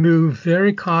move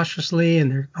very cautiously and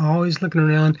they're always looking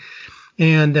around.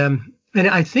 And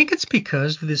I think it's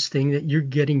because of this thing that you're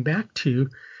getting back to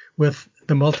with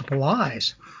the multiple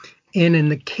eyes. And in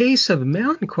the case of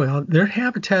mountain quail, their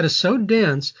habitat is so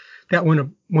dense that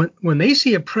when they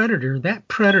see a predator, that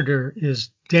predator is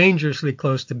dangerously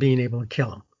close to being able to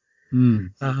kill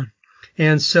them.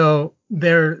 And so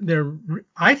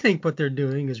I think what they're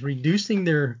doing is reducing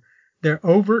their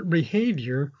overt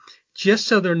behavior just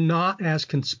so they're not as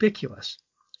conspicuous.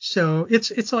 So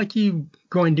it's like you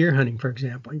going deer hunting, for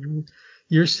example.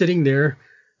 You're sitting there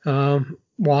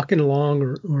walking along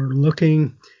or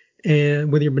looking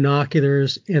and with your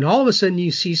binoculars, and all of a sudden you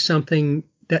see something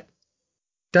that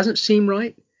doesn't seem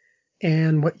right,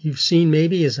 and what you've seen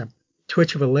maybe is a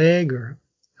twitch of a leg or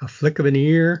a flick of an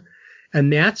ear,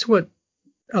 and that's what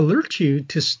alerts you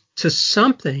to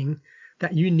something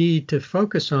that you need to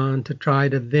focus on to try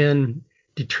to then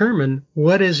determine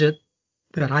what is it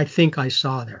that I think I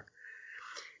saw there.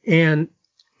 And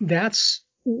that's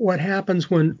what happens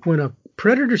when a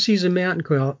predator sees a mountain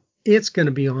quail. It's going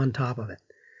to be on top of it.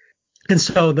 And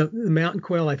so the mountain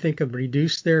quail, I think, have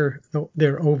reduced their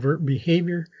overt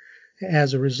behavior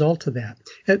as a result of that.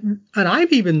 And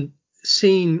I've even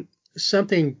seen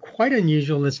something quite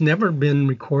unusual that's never been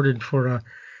recorded for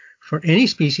any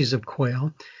species of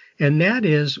quail, and that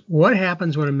is what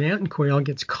happens when a mountain quail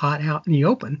gets caught out in the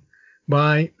open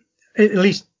by,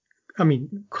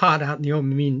 caught out in the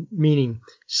open, meaning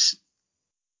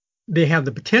they have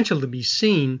the potential to be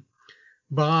seen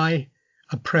by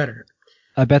a predator.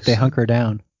 I bet they hunker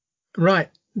down. Right.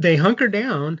 They hunker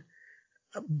down,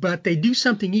 but they do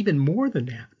something even more than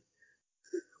that.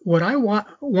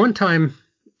 One time,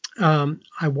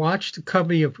 I watched a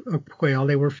covey of quail.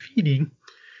 They were feeding,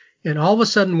 and all of a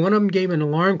sudden, one of them gave an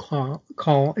alarm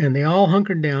call, and they all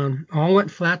hunkered down, all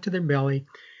went flat to their belly.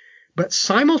 But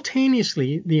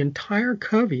simultaneously, the entire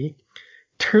covey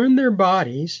turned their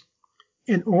bodies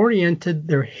and oriented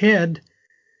their heads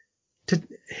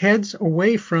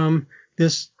away from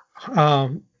this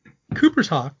Cooper's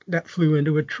hawk that flew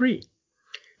into a tree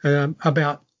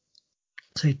about,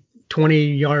 say,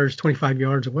 25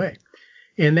 yards away.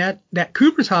 And that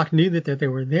Cooper's hawk knew that they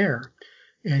were there.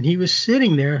 And he was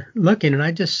sitting there looking, and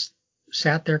I just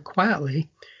sat there quietly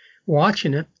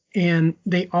watching it. And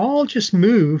they all just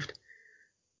moved,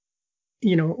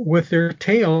 with their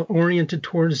tail oriented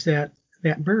towards that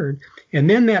bird. And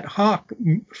then that hawk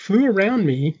flew around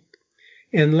me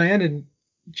and landed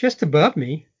just above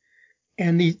me.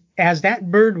 And as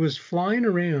that bird was flying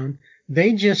around,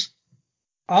 they just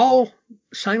all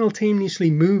simultaneously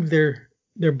moved their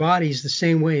bodies the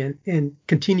same way and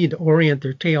continued to orient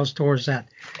their tails towards that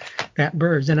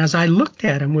bird. And as I looked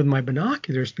at them with my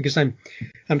binoculars, because I'm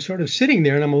sort of sitting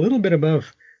there and I'm a little bit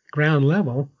above ground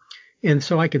level, and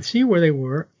so I could see where they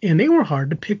were, and they were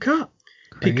hard to pick up.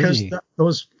 Crazy.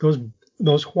 Because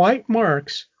those white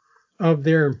marks of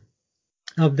their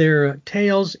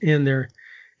tails and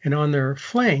on their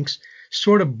flanks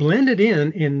sort of blended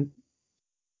in and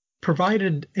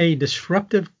provided a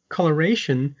disruptive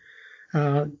coloration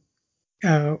to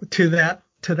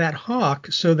that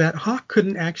hawk, so that hawk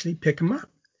couldn't actually pick them up.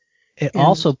 It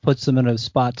also puts them in a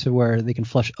spot to where they can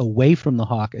flush away from the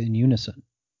hawk in unison.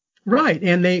 Right,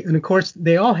 and of course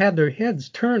they all had their heads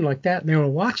turned like that, and they were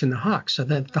watching the hawk. So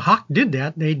that if the hawk did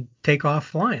that, they'd take off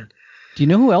flying. Do you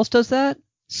know who else does that?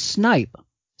 Snipe.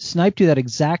 Snipe do that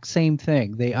exact same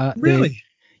thing. Really?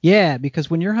 Yeah,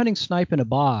 because when you're hunting snipe in a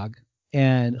bog,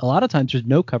 and a lot of times there's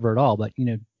no cover at all, but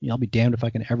I'll be damned if I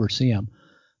can ever see them.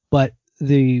 But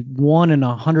the 1 in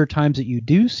 100 times that you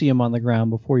do see them on the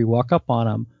ground before you walk up on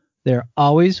them, they're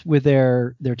always with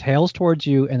their tails towards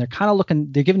you, and they're kind of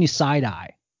looking. They're giving you side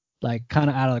eye. like kind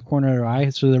of out of the corner of their eye.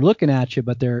 So they're looking at you,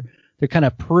 but they're kind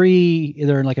of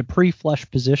they're in like a pre-flush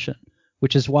position,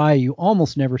 which is why you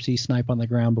almost never see snipe on the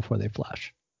ground before they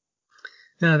flush.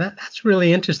 Now that's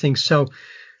really interesting. So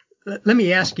let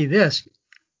me ask you this.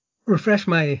 Refresh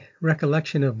my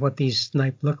recollection of what these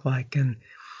snipe look like. And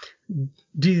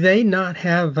do they not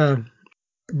have a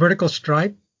vertical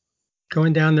stripe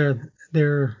going down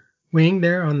their wing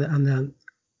there on the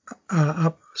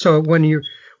up? So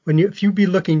if you be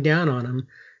looking down on them,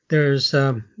 there's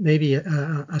maybe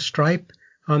a stripe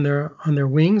on their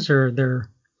wings, or they're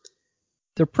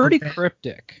pretty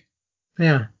cryptic.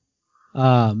 Yeah.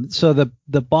 So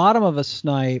the bottom of a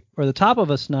snipe or the top of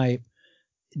a snipe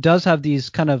does have these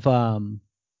kind of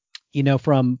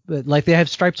from like they have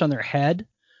stripes on their head,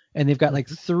 and they've got like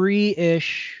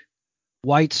 3-ish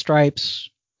white stripes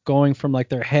going from like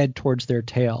their head towards their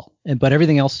tail, but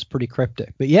everything else is pretty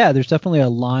cryptic. But yeah, there's definitely a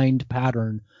lined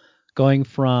pattern going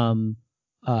from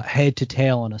head to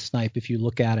tail on a snipe if you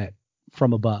look at it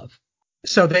from above.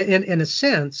 So in a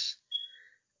sense,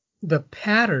 the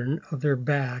pattern of their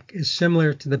back is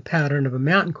similar to the pattern of a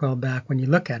mountain quail back when you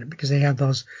look at it, because they have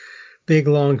those big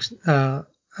long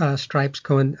stripes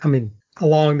going,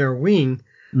 along their wing,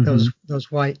 those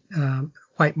white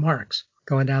marks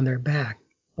going down their back.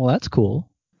 Well, that's cool.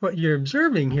 What you're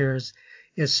observing here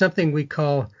is something we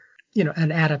call,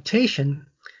 an adaptation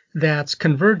that's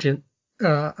convergent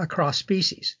across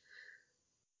species.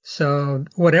 So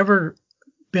whatever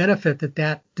benefit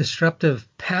that disruptive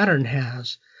pattern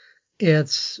has,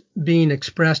 it's being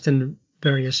expressed in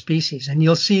various species. And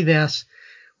you'll see this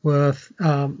with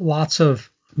lots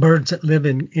of birds that live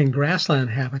in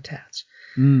grassland habitats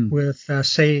with,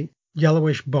 say,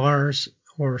 yellowish bars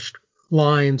or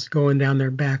lines going down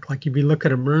their back. Like if you look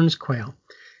at a Mearns quail,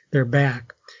 their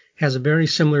back has a very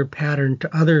similar pattern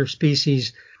to other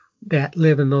species that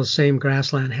live in those same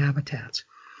grassland habitats,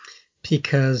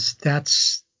 because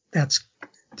that's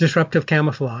disruptive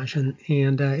camouflage, and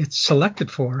it's selected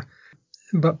for,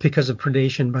 but because of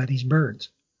predation by these birds.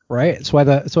 Right.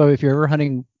 So if you're ever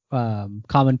hunting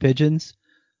common pigeons,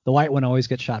 the white one always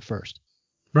gets shot first.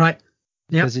 Right.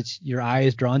 Because it's your eye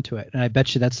is drawn to it, and I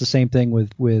bet you that's the same thing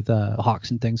with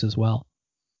hawks and things as well.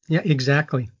 Yeah,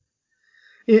 exactly.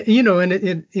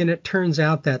 It turns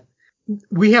out that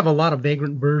we have a lot of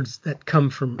vagrant birds that come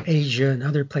from Asia and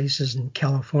other places in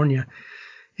California,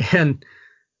 and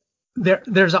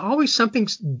there's always something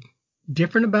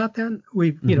different about them.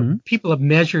 People have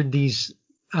measured these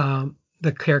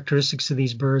the characteristics of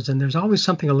these birds, and there's always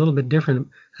something a little bit different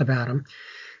about them.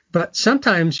 But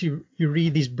sometimes you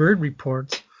read these bird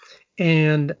reports,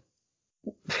 and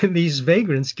these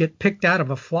vagrants get picked out of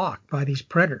a flock by these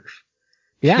predators.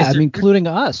 Yeah, including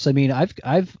us.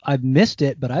 I've missed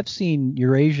it, but I've seen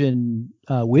Eurasian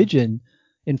widgeon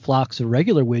in flocks of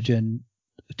regular widgeon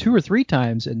 2 or 3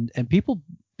 times, and people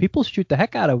shoot the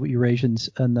heck out of Eurasians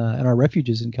in our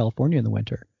refuges in California in the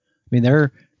winter.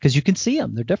 They're, because you can see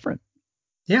them, they're different.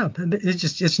 Yeah,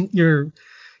 it's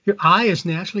your eye is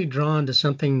naturally drawn to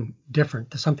something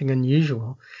different, to something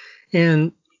unusual,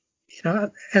 and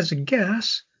as a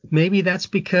guess, maybe that's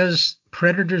because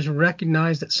predators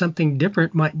recognize that something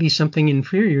different might be something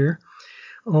inferior,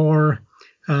 or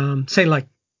say like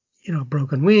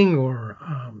broken wing, or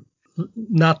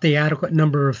not the adequate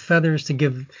number of feathers to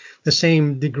give the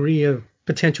same degree of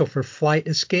potential for flight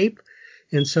escape.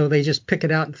 And so they just pick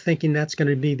it out thinking that's going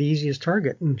to be the easiest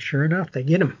target. And sure enough, they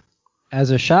get him. As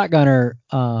a shotgunner,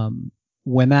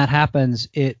 when that happens,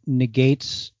 it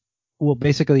negates. Well,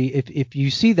 basically, if you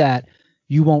see that,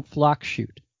 you won't flock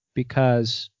shoot,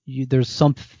 because there's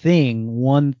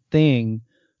one thing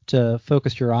to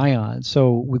focus your eye on.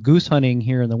 So with goose hunting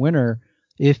here in the winter,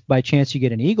 if by chance you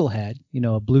get an eagle head,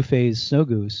 a blue phase snow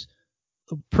goose,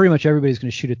 pretty much everybody's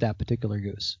going to shoot at that particular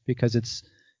goose, because it's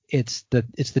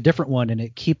the different one, and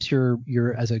it keeps your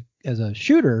as a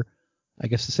shooter. I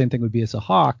guess the same thing would be as a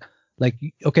hawk. Like,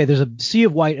 okay, there's a sea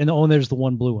of white, and there's the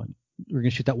one blue one. We're going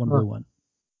to shoot that one blue one.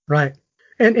 Right.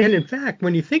 And in fact,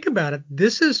 when you think about it,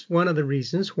 this is one of the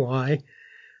reasons why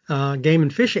game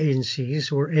and fish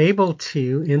agencies were able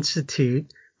to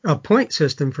institute a point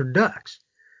system for ducks,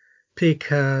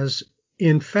 because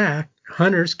in fact,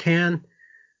 hunters can,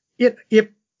 if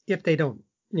they don't,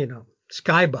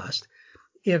 sky bust,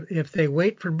 if they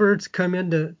wait for birds to come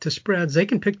into spreads, they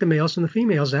can pick the males and the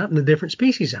females out and the different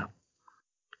species out,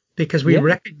 because we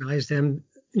recognize them,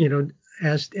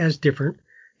 as different,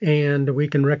 and we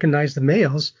can recognize the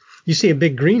males. You see a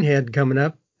big greenhead coming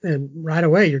up, and right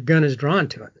away your gun is drawn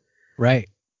to it. Right.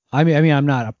 I'm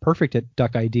not a perfect at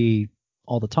duck ID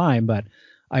all the time, but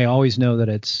I always know that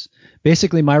it's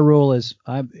basically my rule is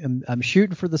I'm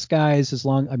shooting for the skies as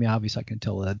long. I mean, obviously I can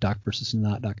tell a duck versus a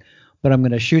not duck, but I'm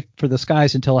going to shoot for the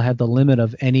skies until I have the limit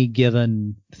of any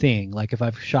given thing. Like if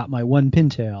I've shot my one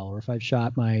pintail, or if I've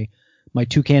shot my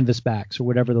two canvasbacks, or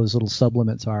whatever those little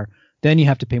sublimits are, then you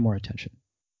have to pay more attention.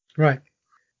 Right.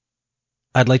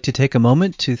 I'd like to take a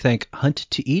moment to thank Hunt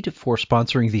to Eat for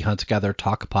sponsoring the Hunt Gather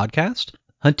Talk podcast.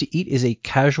 Hunt to Eat is a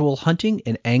casual hunting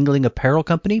and angling apparel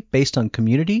company based on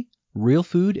community, real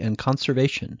food, and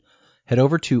conservation. Head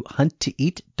over to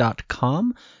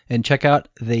hunttoeat.com and check out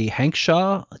the Hank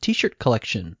Shaw t-shirt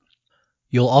collection.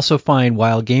 You'll also find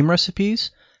wild game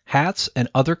recipes, hats, and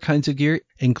other kinds of gear,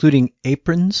 including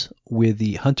aprons with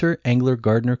the Hunter, Angler,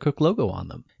 Gardener, Cook logo on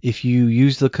them. If you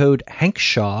use the code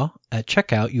HankShaw at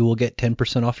checkout, you will get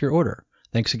 10% off your order.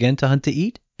 Thanks again to Hunt to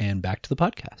Eat, and back to the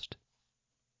podcast.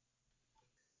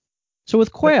 So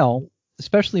with quail,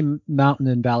 especially mountain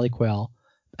and valley quail,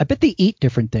 I bet they eat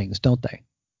different things, don't they?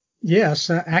 Yes,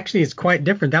 actually, it's quite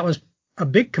different. That was a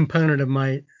big component of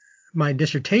my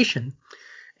dissertation.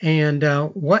 And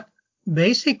what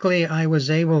basically I was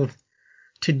able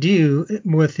to do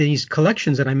with these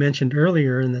collections that I mentioned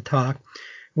earlier in the talk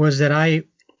was that I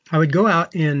would go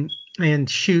out and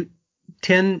shoot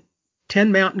 10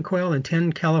 mountain quail and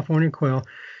 10 California quail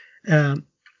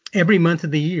every month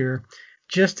of the year,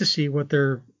 just to see what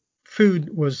their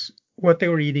food was, what they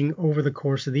were eating over the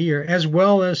course of the year, as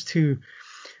well as to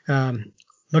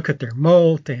look at their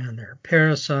molt and their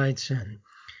parasites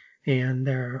and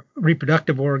their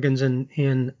reproductive organs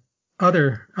and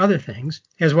other things,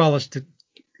 as well as to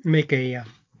make a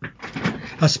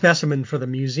specimen for the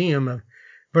Museum of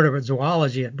Vertebrate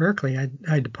Zoology at Berkeley.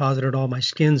 I deposited all my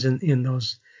skins in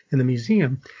the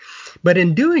museum. But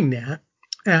in doing that,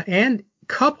 and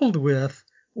coupled with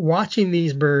watching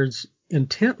these birds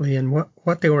intently and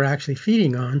what they were actually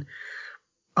feeding on,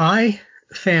 I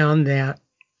found that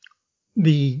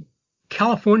the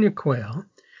California quail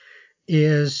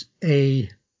is a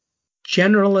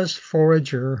generalist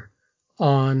forager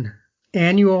on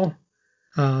annual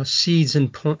seeds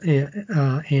and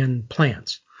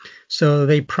plants. So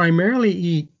they primarily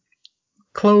eat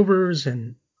clovers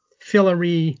and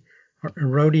filary, or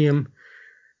rhodium,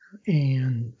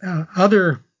 and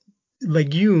other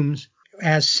legumes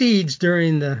as seeds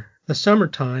during the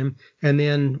summertime, and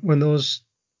then when those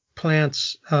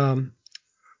plants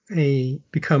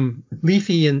become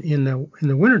leafy in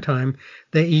the wintertime,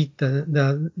 they eat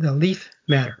the leaf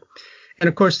matter. And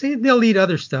of course they'll eat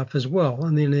other stuff as well. I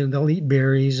mean, they'll eat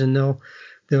berries, and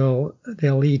they'll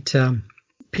eat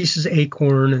pieces of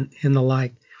acorn and the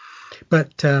like.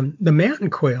 But the mountain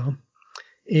quail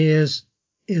is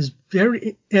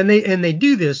very, and they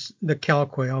do this, the cal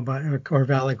quail or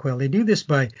valley quail, they do this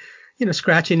by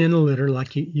scratching in the litter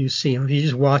like you see them. If you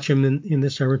just watch them in the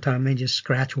summertime, they just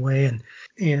scratch away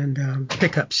and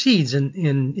pick up seeds. And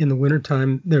in the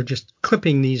wintertime, they're just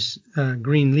clipping these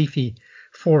green leafy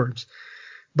forbs.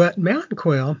 But mountain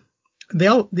quail,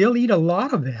 they'll eat a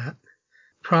lot of that.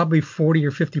 Probably 40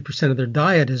 or 50% of their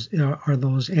diet are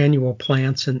those annual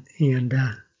plants and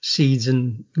seeds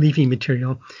and leafy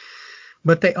material.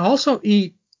 But they also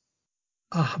eat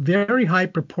a very high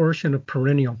proportion of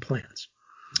perennial plants.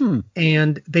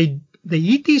 And they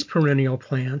eat these perennial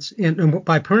plants, and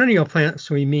by perennial plants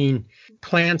we mean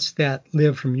plants that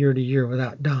live from year to year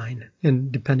without dying,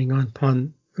 and depending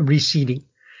upon reseeding.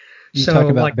 You talk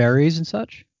about berries and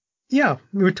such? Yeah,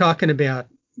 we were talking about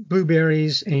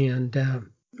blueberries and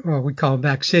what we call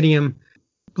vaccidium,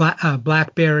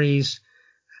 blackberries,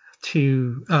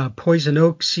 to poison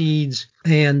oak seeds,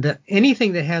 and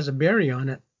anything that has a berry on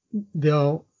it,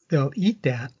 they'll eat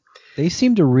that. They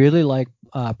seem to really like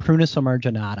Prunus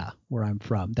amarginata, where I'm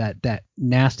from. That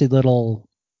nasty little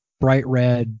bright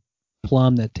red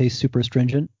plum that tastes super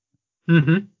astringent.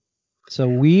 Mm-hmm. So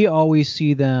we always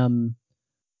see them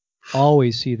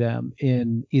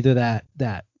in either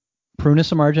that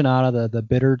Prunus amarginata,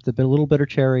 the little bitter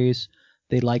cherries.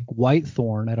 They like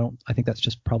whitethorn. I think that's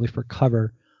just probably for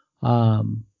cover.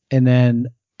 And then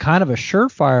kind of a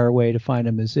surefire way to find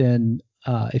them is in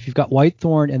if you've got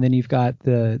whitethorn, and then you've got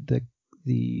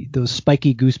those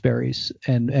spiky gooseberries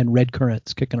and red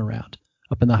currants kicking around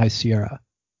up in the High Sierra.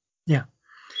 Yeah.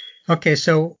 Okay.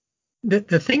 So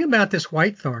the thing about this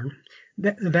whitethorn,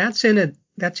 that's in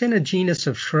a genus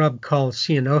of shrub called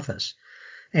Ceanothus,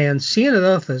 and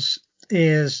Ceanothus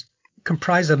is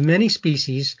comprised of many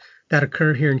species that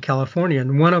occur here in California,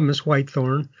 and one of them is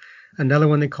whitethorn, another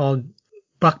one they call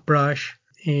buckbrush,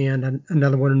 and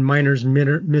another one miner's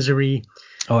misery.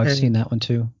 Oh, I've seen that one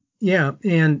too. Yeah,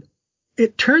 and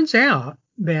it turns out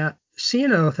that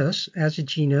Ceanothus as a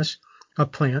genus a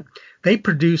plant, they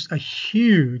produce a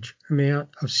huge amount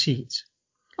of seeds.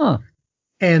 Huh.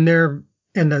 And the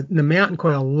mountain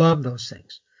quail love those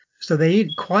things. So they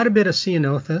eat quite a bit of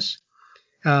ceanothus.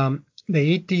 They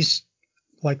eat these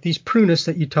prunus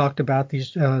that you talked about,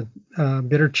 these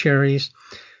bitter cherries,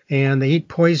 and they eat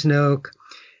poison oak,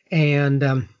 and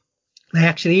they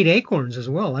actually eat acorns as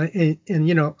well. And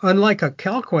unlike a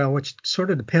cow quail, which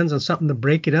sort of depends on something to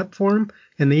break it up for them,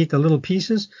 and they eat the little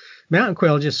pieces, mountain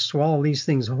quail just swallow these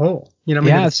things whole.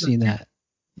 I've seen that.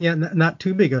 Yeah, not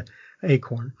too big a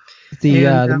acorn.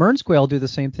 The Mearns quail do the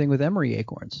same thing with emery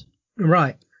acorns.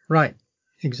 Right,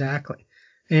 exactly.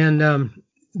 And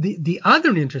the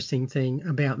other interesting thing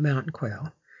about mountain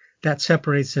quail that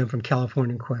separates them from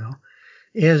California quail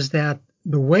is that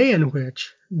the way in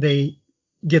which they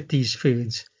get these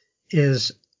foods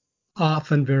is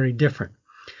often very different.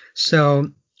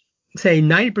 So, say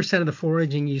 90% of the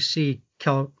foraging you see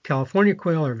California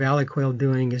quail or valley quail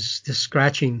doing is the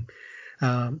scratching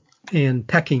and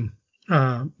pecking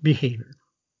behavior.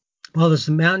 Well, this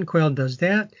mountain quail does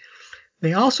that.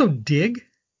 They also dig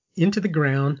into the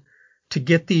ground to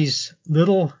get these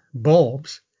little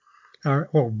bulbs or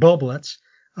bulblets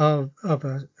of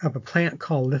a plant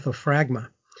called lithophragma.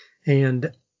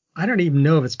 And I don't even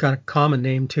know if it's got a common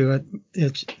name to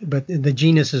it. But the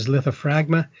genus is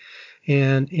Lithophragma,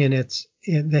 and it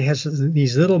has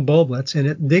these little bulblets, and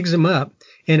it digs them up,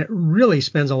 and it really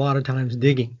spends a lot of times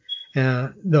digging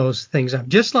those things up,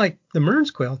 just like the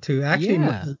Mearns quail too. Actually,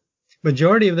 the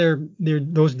majority of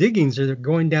those diggings are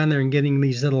going down there and getting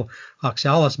these little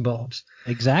oxalis bulbs.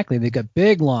 Exactly, they've got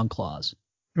big long claws.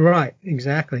 Right,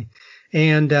 exactly,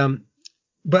 and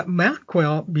but mountain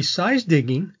quail, besides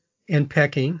digging and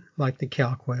pecking like the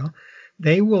cow quail,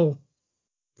 they will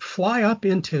fly up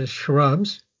into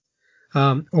shrubs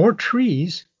or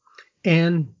trees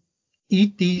and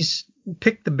eat these,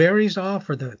 pick the berries off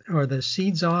or the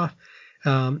seeds off,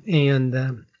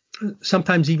 and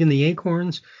sometimes even the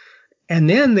acorns. And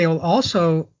then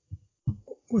they'll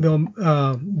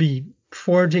be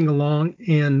foraging along,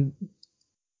 and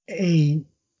a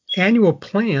annual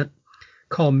plant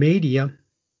called Madia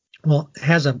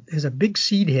has a big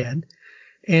seed head,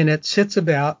 and it sits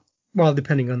about, well,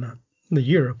 depending on the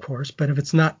year, of course, but if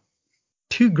it's not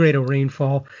too great a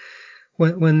rainfall,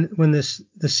 when the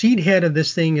seed head of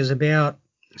this thing is about,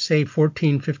 say,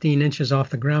 14, 15 inches off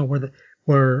the ground,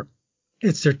 where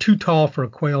they're too tall for a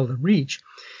quail to reach,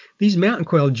 these mountain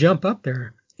quail jump up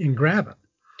there and grab it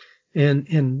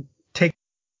and take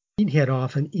the seed head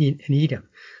off and eat them.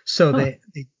 So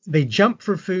they jump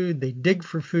for food, they dig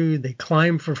for food, they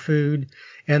climb for food,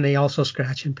 and they also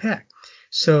scratch and peck.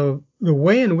 So the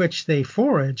way in which they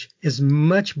forage is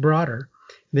much broader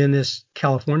than this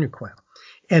California quail.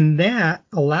 And that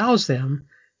allows them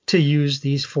to use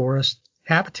these forest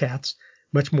habitats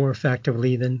much more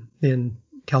effectively than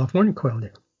California quail do.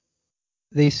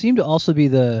 They seem to also be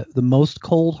the most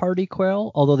cold hardy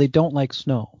quail, although they don't like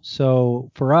snow. So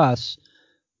for us,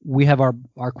 we have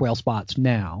our quail spots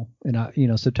now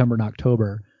in September and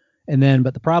October.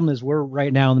 But the problem is we're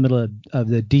right now in the middle of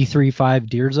the D3-5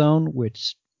 deer zone,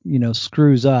 which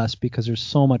screws us because there's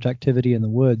so much activity in the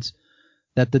woods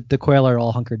that the quail are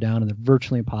all hunkered down and they're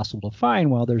virtually impossible to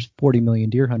find while there's 40 million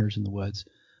deer hunters in the woods.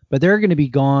 But they're going to be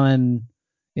gone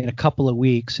in a couple of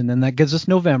weeks, and then that gives us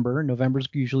November. November's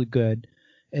usually good.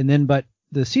 But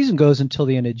the season goes until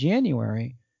the end of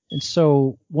January. And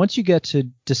so once you get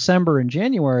to December and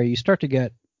January, you start to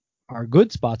get our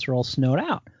good spots are all snowed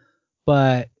out.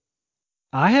 But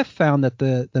I have found that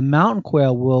the mountain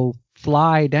quail will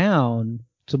fly down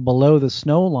to below the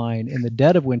snow line in the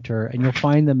dead of winter, and you'll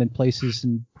find them in places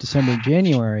in December and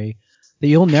January that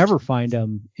you'll never find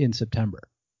them in September.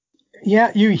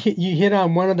 Yeah, you hit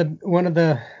on one of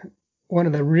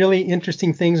the really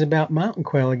interesting things about mountain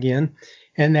quail again,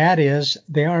 and that is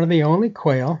they are the only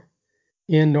quail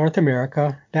in North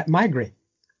America that migrate.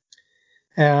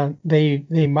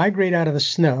 They migrate out of the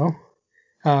snow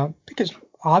because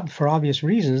for obvious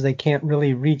reasons they can't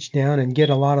really reach down and get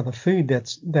a lot of the food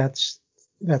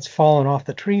that's fallen off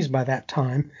the trees by that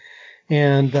time,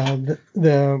 and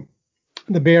the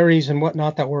berries and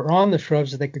whatnot that were on the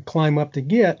shrubs that they could climb up to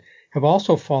get have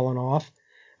also fallen off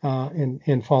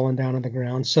and fallen down on the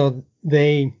ground. So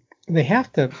they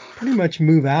have to pretty much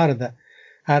move out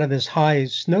of this high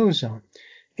snow zone.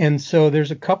 And so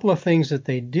there's a couple of things that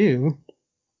they do.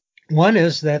 One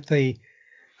is that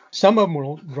some of them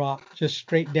will drop just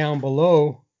straight down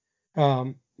below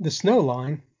the snow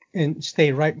line and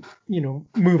stay right,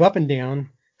 move up and down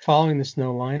following the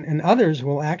snow line. And others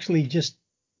will actually just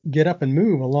get up and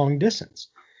move a long distance.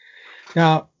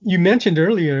 Now, you mentioned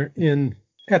earlier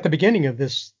at the beginning of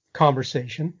this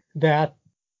conversation that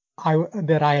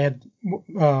I had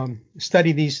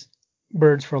studied these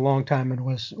birds for a long time and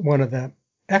was one of the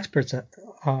experts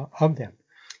of them.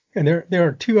 And there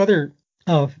are two other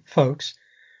folks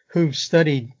who've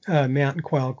studied mountain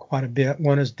quail quite a bit.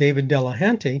 One is David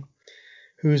Delahanty,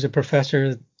 who's a professor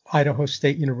at Idaho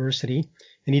State University,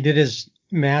 and he did his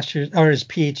master's or his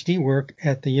PhD work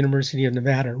at the University of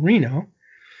Nevada, Reno.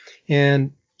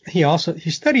 And he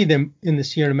studied them in the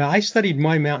Sierra Nevada. I studied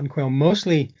my mountain quail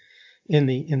mostly in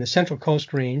the Central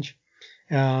Coast Range,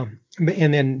 and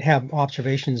then have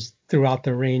observations throughout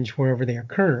the range wherever they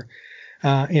occur.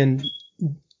 And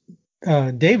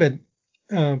David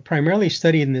primarily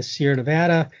studied in the Sierra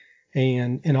Nevada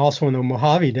and also in the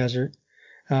Mojave Desert,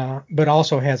 but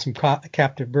also had some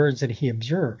captive birds that he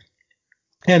observed.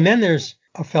 And then there's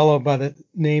a fellow by the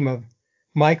name of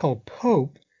Michael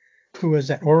Pope, who was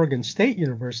at Oregon State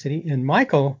University, and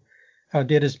Michael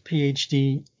did his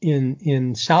PhD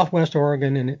in Southwest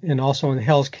Oregon and also in the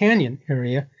Hells Canyon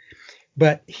area.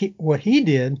 But what he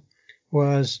did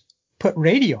was put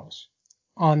radios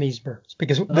on these birds,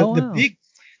 because the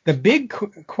big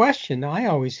question I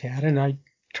always had, and I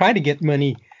try to get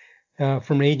money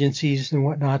from agencies and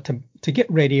whatnot to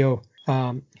get radio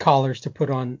collars to put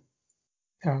on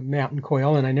mountain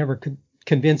quail, and I never could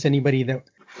convince anybody that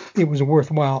it was a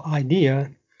worthwhile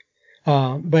idea.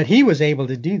 But he was able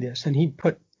to do this, and he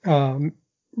put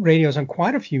radios on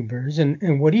quite a few birds,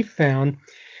 and what he found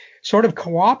sort of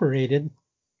corroborated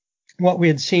what we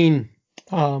had seen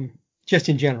just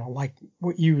in general, like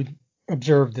what you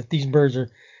observed, that these birds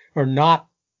are not,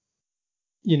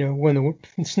 when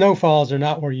the snow falls, are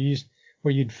not where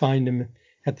you'd find them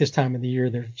at this time of the year.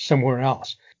 They're somewhere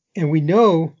else. And we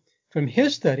know from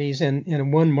his studies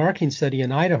and one marking study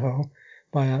in Idaho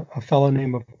by a fellow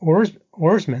named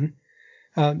Orsman,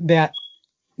 that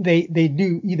they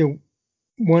do either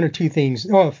one or two things,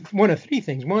 one of three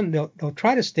things. One, they'll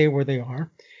try to stay where they are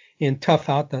and tough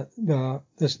out the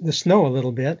snow a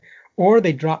little bit, or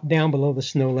they drop down below the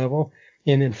snow level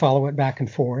and then follow it back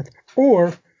and forth,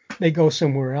 or they go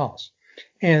somewhere else.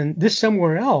 And this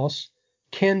somewhere else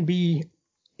can be,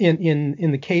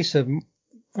 in the case of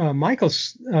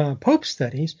Michael's Pope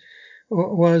studies,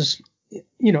 was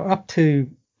up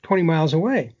to 20 miles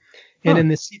away. And in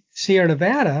the Sierra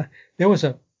Nevada, there was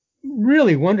a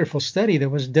really wonderful study that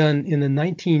was done in the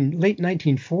late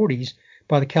 1940s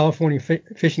by the California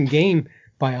Fish and Game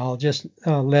biologist,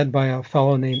 led by a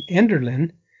fellow named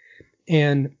Enderlin.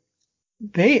 And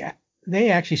they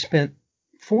actually spent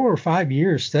 4 or 5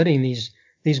 years studying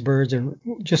these birds, and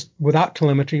just without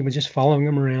telemetry, but just following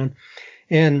them around.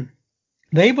 And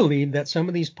they believe that some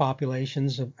of these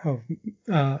populations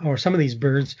or some of these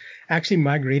birds actually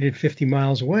migrated 50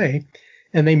 miles away,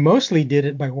 and they mostly did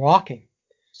it by walking.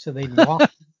 So they'd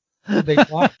walk.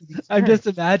 I'm just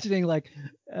imagining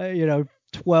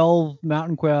 12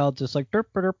 mountain quail just like derp,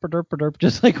 derp, derp, derp,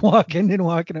 just like walking.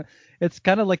 It's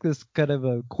kind of like this kind of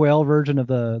a quail version of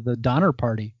the Donner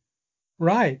Party.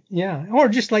 Right. Yeah. Or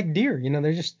just like deer.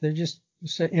 They're just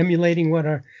emulating what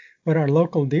our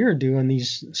local deer do in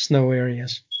these snow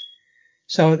areas.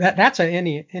 So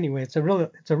anyway, it's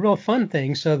a real fun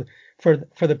thing. So for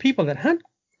the people that hunt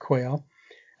quail,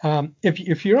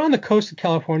 if you're on the coast of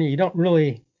California, you don't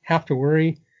really have to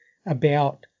worry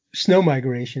about snow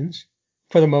migrations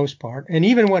for the most part. And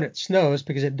even when it snows,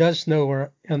 because it does snow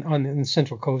on the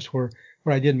Central Coast where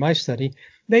I did my study,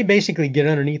 they basically get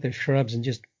underneath the shrubs and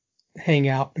just hang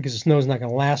out, because the snow's not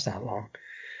going to last that long.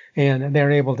 And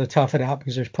they're able to tough it out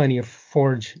because there's plenty of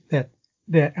forage that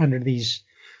under these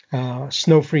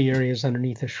snow-free areas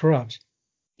underneath the shrubs.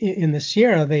 In the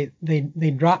Sierra,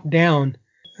 they drop down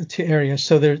to areas.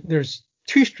 So there's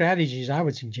two strategies I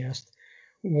would suggest.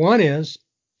 One is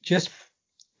just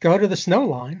go to the snow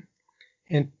line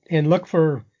and look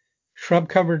for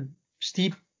shrub-covered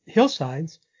steep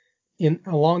hillsides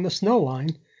along the snow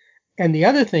line. And the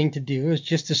other thing to do is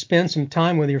just to spend some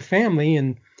time with your family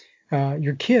and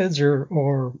your kids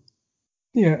or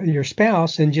your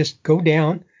spouse, and just go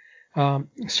down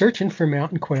searching for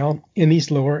mountain quail in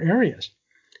these lower areas,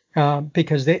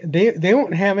 because they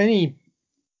won't have any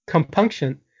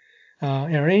compunction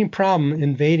or any problem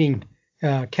invading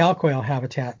cow quail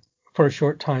habitat for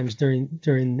short times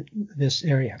during this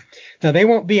area. Now, they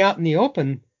won't be out in the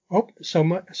open so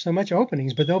much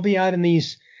openings, but they'll be out in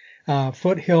these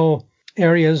foothill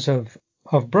areas of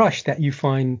brush that you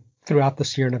find throughout the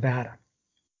Sierra Nevada.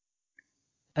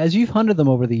 As you've hunted them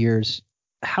over the years,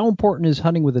 how important is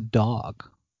hunting with a dog?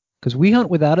 Because we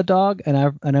hunt without a dog, and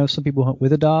I know some people hunt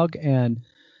with a dog, and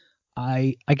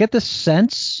I get the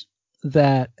sense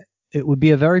that It would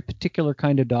be a very particular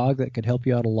kind of dog that could help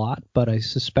you out a lot, but I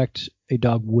suspect a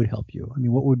dog would help you. I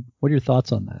mean, what are your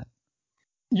thoughts on that?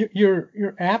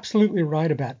 You're absolutely right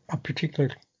about a particular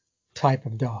type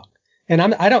of dog, and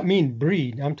I don't mean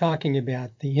breed. I'm talking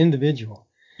about the individual.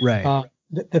 Right.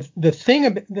 The thing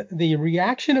about the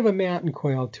reaction of a mountain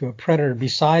quail to a predator,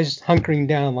 besides hunkering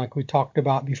down like we talked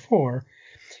about before,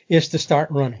 is to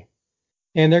start running,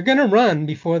 and they're going to run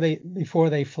before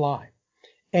they fly.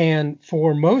 And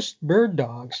for most bird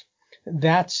dogs,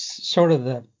 that's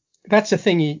the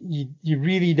thing you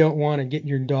really don't want to get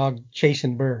your dog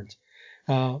chasing birds.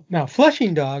 Now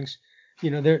flushing dogs,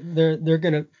 they're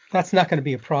gonna that's not going to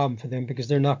be a problem for them because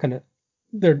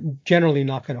they're generally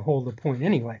not going to hold the point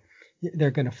anyway.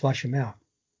 They're going to flush them out.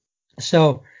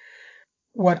 So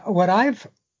what I've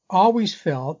always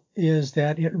felt is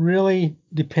that it really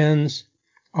depends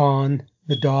on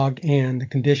the dog and the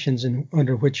conditions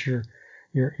under which you're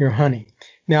hunting.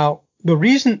 Now, the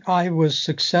reason I was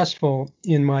successful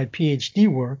in my PhD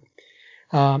work,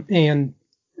 and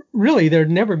really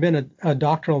there'd never been a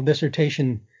doctoral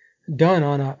dissertation done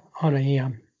on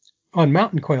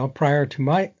mountain quail prior to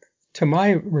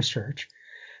my research.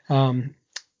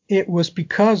 It was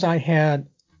because I had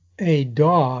a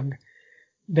dog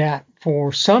that,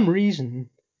 for some reason,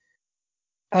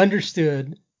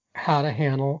 understood how to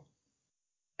handle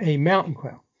a mountain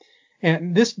quail.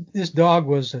 And this dog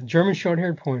was a German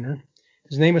short-haired pointer.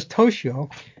 His name was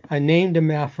Toshio. I named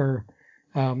him after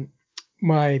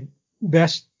my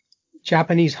best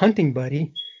Japanese hunting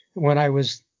buddy when I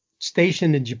was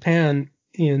stationed in Japan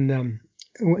in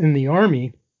the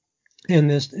army in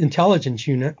this intelligence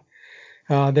unit.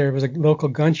 There was a local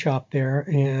gun shop there,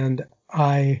 and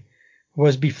I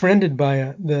was befriended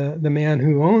by the man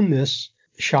who owned this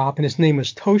shop, and his name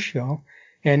was Toshio.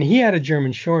 And he had a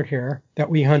German short hair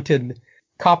that we hunted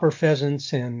copper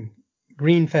pheasants and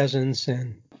green pheasants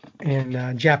and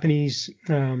Japanese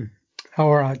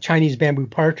or Chinese bamboo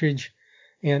partridge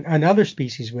and other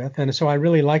species with. And so I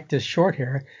really liked this short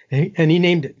hair, and he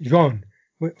named it John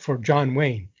for John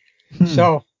Wayne.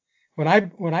 So when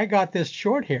I got this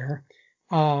short hair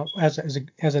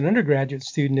as an undergraduate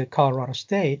student at Colorado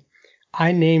State,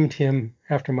 I named him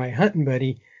after my hunting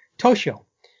buddy Toshio.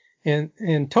 And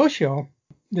Toshio,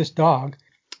 this dog,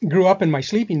 grew up in my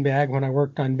sleeping bag when I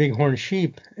worked on bighorn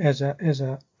sheep as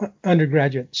a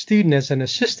undergraduate student, as an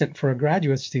assistant for a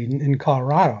graduate student in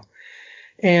Colorado.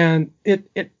 And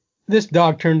this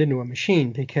dog turned into a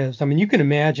machine because, I mean, you can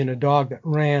imagine a dog that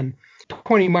ran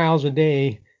 20 miles a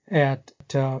day at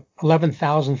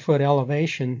 11,000 foot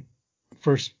elevation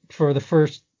for the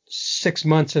first 6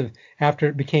 months after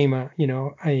it became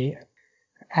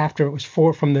after it was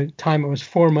from the time it was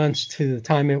 4 months to the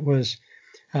time it was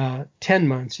 10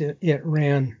 months, it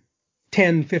ran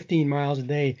 10, 15 miles a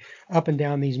day up and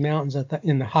down these mountains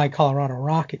in the high Colorado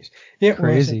Rockies. It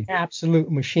Crazy. was an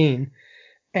absolute machine.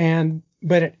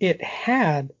 But it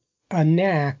had a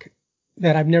knack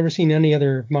that I've never seen any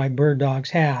other of my bird dogs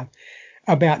have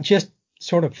about just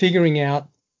sort of figuring out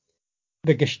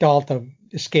the gestalt of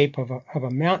escape of a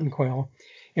mountain quail.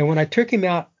 And when I took him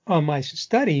out on my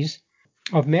studies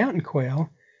of mountain quail,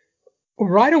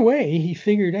 right away he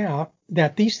figured out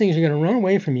that these things are going to run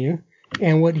away from you,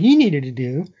 and what he needed to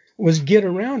do was get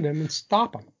around them and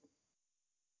stop them.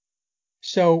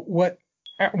 So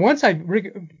once I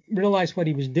realized what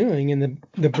he was doing, and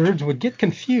the birds would get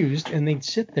confused and they'd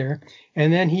sit there,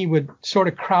 and then he would sort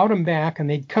of crowd them back and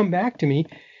they'd come back to me,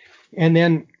 and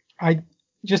then I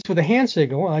just, with a hand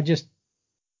signal, I just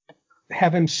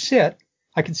have him sit.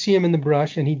 I could see him in the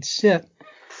brush, and he'd sit,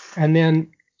 and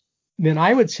then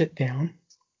I would sit down,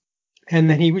 and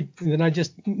then I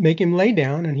just make him lay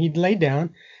down, and he'd lay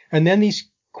down, and then these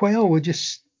quail would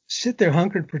just sit there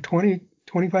hunkered for 20,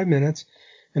 25 minutes,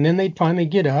 and then they'd finally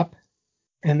get up,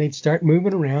 and they'd start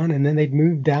moving around, and then they'd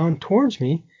move down towards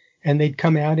me, and they'd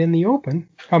come out in the open.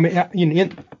 I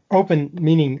mean, open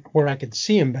meaning where I could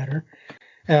see them better.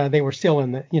 They were still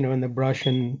in the brush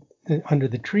and under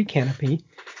the tree canopy,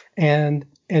 and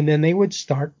then they would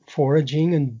start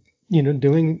foraging and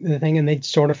doing the thing, and they'd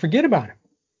sort of forget about him,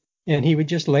 and he would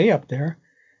just lay up there.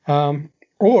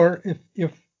 Or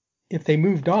if they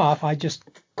moved off, I just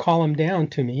call him down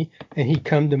to me, and he'd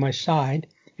come to my side,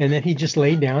 and then he'd just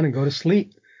lay down and go to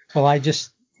sleep while I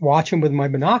just watch him with my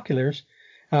binoculars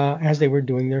as they were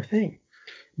doing their thing.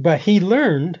 But he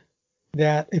learned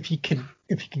that if he could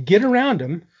get around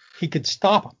him, he could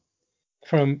stop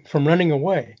him from running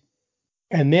away.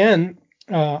 And then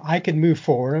I could move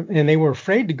forward, and they were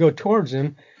afraid to go towards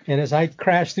him. And as I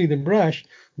crashed through the brush,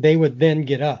 they would then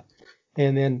get up,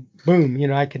 and then boom,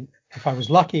 I could, if I was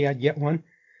lucky, I'd get one.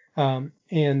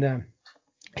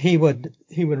 he would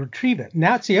retrieve it. And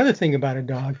that's the other thing about a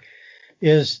dog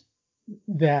is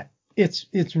that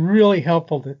it's really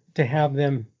helpful to have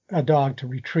a dog to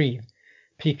retrieve,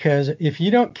 because if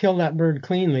you don't kill that bird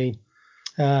cleanly,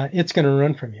 it's going to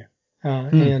run from you.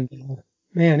 And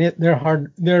man,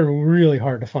 they're really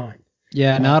hard to find.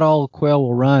 Yeah, not all quail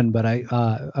will run, but I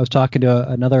was talking to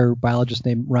another biologist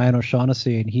named Ryan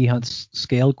O'Shaughnessy, and he hunts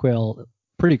scaled quail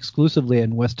pretty exclusively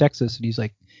in West Texas, and he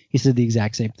said the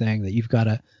exact same thing, that you've got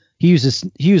to he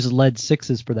uses lead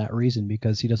 6s for that reason,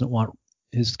 because he doesn't want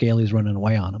his scalies running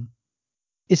away on him.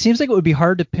 It seems like it would be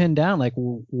hard to pin down like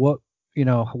what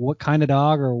kind of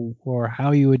dog or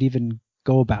how you would even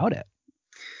go about it.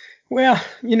 Well,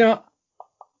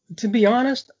 to be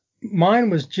honest, mine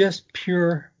was just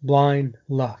pure blind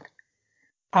luck.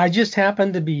 I just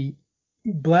happened to be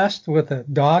blessed with a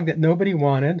dog that nobody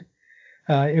wanted.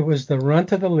 It was the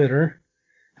runt of the litter.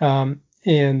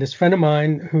 And this friend of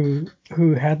mine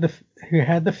who had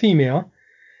the female,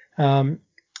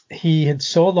 he had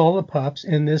sold all the pups,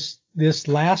 and this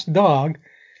last dog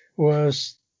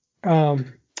was, I'd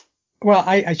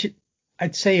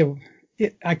say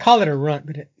I call it a runt,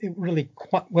 but it really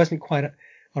wasn't quite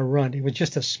a runt. It was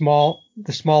just the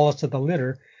smallest of the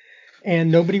litter,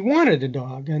 and nobody wanted a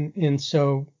dog, and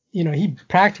so he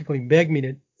practically begged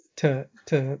me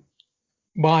to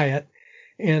buy it,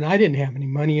 and I didn't have any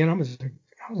money, and I was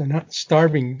a not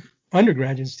starving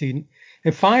undergraduate student,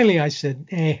 and finally I said,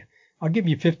 "Hey, I'll give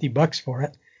you $50 for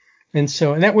it," and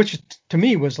that, which to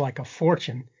me was like a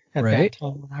fortune at that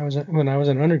time when I was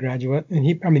an undergraduate, and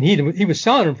he was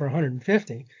selling them for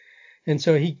 150, and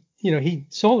so he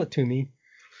sold it to me,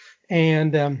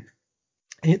 and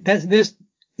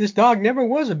this dog never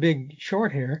was a big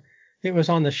short hair. It was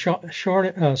on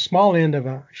the small end of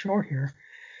a short hair,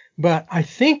 but I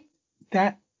think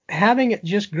that having it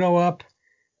just grow up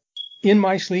in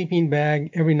my sleeping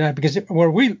bag every night, because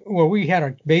where we had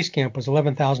our base camp was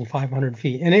 11,500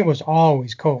 feet, and it was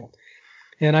always cold.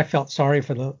 And I felt sorry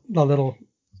for the little,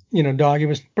 dog. It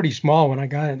was pretty small when I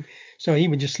got it, so he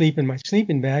would just sleep in my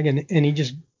sleeping bag, and he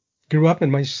just grew up in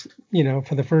my,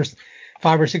 for the first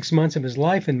 5 or 6 months of his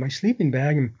life in my sleeping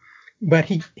bag. But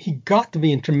he got to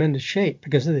be in tremendous shape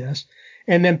because of this,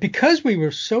 and then because we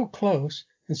were so close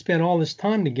and spent all this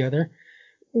time together,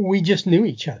 we just knew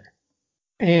each other.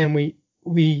 And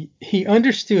he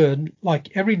understood,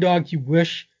 like every dog you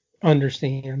wish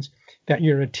understands, that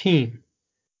you're a team.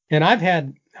 And I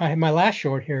had my last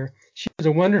short hair. She was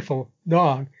a wonderful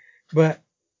dog, but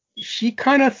she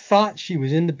kind of thought she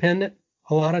was independent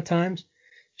a lot of times.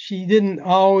 She didn't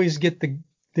always get the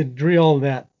drill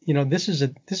that, this is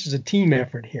a team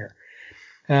effort here.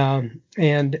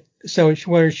 And so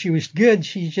where she was good,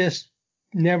 she just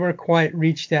never quite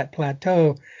reached that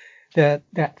plateau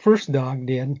that first dog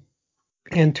did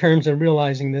in terms of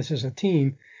realizing this is a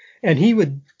team. And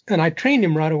I trained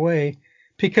him right away,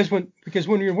 because when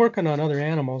you're working on other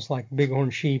animals like bighorn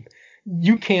sheep,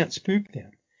 you can't spook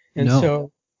them. And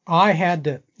so I had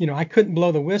to, I couldn't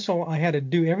blow the whistle. I had to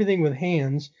do everything with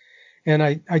hands. And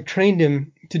I trained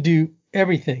him to do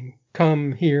everything.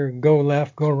 Come here, go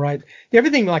left, go right.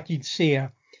 Everything like you'd see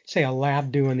a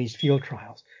lab do in these field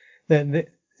trials.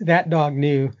 That dog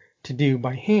knew to do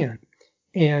by hand,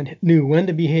 and knew when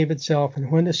to behave itself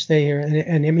and when to stay here.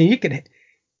 And I mean, you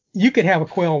could have a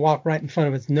quail walk right in front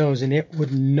of its nose, and it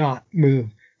would not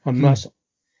move a muscle.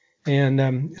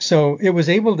 And so it was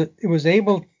able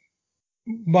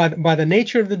by the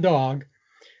nature of the dog,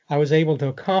 I was able to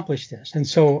accomplish this. And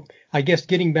so I guess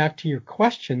getting back to your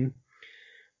question,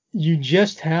 you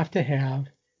just have to have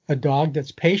a dog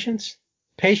that's patient,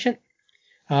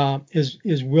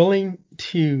 is willing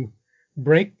to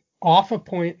break off a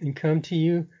point and come to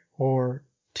you, or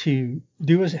to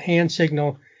do a hand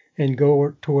signal and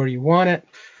go to where you want it,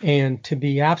 and to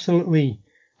be absolutely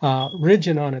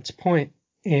rigid on its point.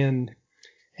 And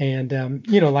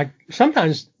like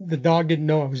sometimes the dog didn't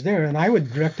know I was there, and I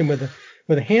would direct him with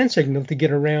a hand signal to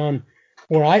get around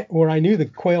where I knew the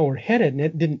quail were headed, and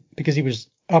it didn't, because he was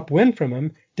upwind from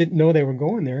him, didn't know they were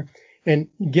going there, and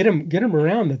get him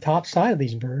around the top side of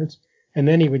these birds, and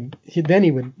then he would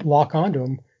lock onto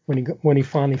them when he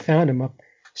finally found him up,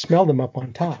 smelled him up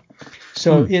on top.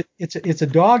 So it's a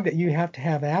dog that you have to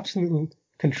have absolute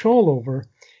control over,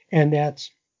 and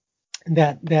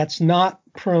that's not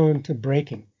prone to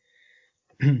breaking.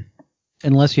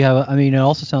 Unless you have, it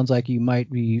also sounds like you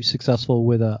might be successful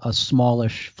with a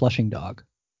smallish flushing dog.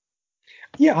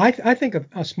 Yeah, I think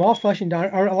a small flushing dog,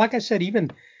 or like I said,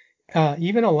 even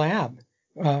a lab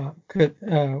would They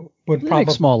probably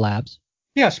make small labs.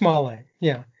 Yeah, small lab.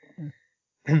 Yeah.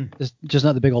 Just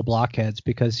not the big old blockheads,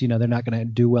 because they're not going to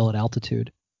do well at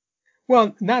altitude.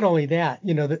 Well, not only that,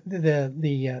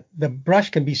 the brush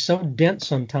can be so dense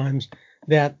sometimes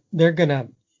that they're gonna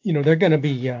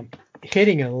be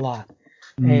hitting it a lot,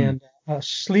 Mm. and a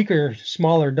sleeker,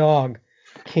 smaller dog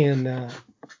can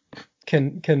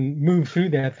can move through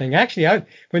that thing. Actually,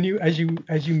 when you as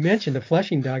you mentioned a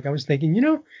fleshing dog, I was thinking,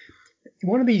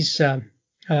 one of these uh,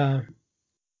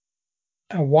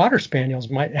 water spaniels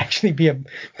might actually be a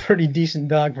pretty decent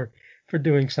dog for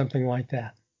doing something like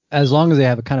that. As long as they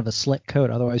have a kind of a slick coat,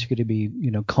 otherwise you could be,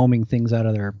 combing things out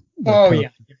of their Oh coat. yeah,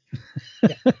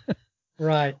 yeah,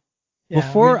 right. Yeah, I mean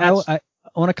Before that's I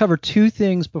want to cover two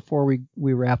things before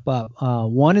we wrap up.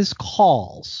 One is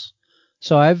calls.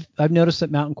 So I've noticed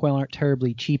that mountain quail aren't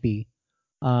terribly cheapy,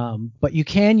 but you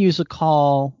can use a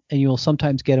call, and you'll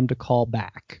sometimes get them to call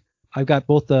back. I've got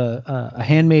both a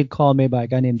handmade call made by a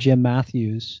guy named Jim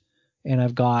Matthews, and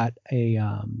I've got a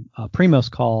Primos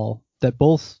call that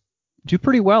both do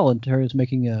pretty well in terms of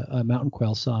making a mountain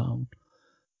quail sound.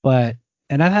 But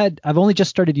and I've only just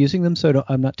started using them, so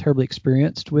I'm not terribly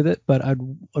experienced with it. But I'd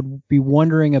be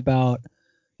wondering about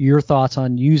your thoughts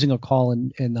on using a call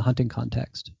in the hunting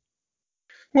context.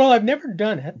 well, I've never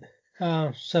done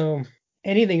it, so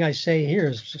anything I say here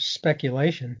is just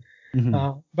speculation. Hmm.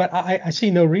 But I see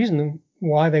no reason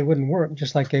why they wouldn't work,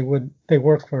 just like they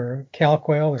work for cow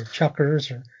quail or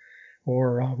chuckers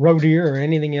or roe deer or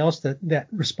anything else that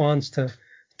responds to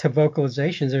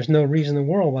vocalizations. There's no reason in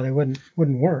the world why they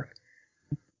wouldn't work.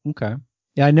 Okay.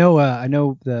 Yeah, I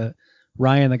know the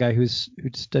Ryan, the guy who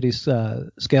studies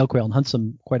scale quail and hunts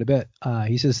them quite a bit.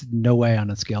 He says no way on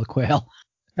a scale quail.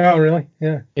 Oh, really?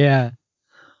 Yeah. Yeah.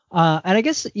 And I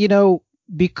guess,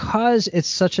 because it's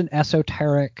such an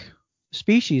esoteric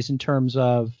species in terms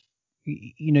of,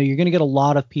 you're going to get a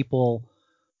lot of people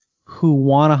who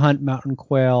want to hunt mountain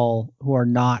quail who are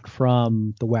not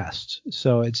from the West.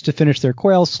 So it's to finish their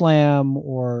quail slam,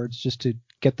 or it's just to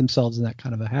get themselves in that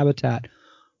kind of a habitat.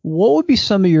 What would be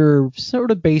some of your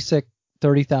sort of basic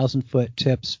 30,000-foot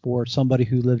tips for somebody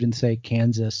who lived in, say,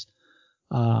 Kansas,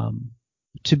 um,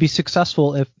 to be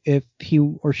successful if he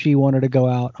or she wanted to go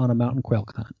out on a mountain quail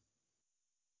hunt?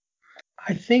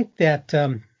 I think that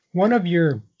one of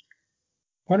your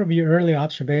one of your early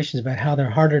observations about how they're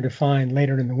harder to find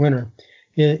later in the winter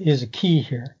is a key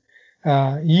here.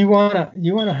 You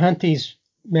wanna hunt these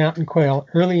mountain quail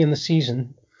early in the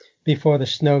season before the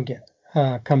snow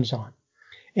comes on,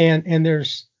 and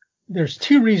there's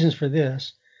two reasons for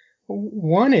this.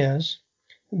 One is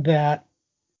that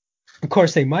of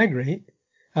course they migrate,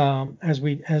 as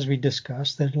we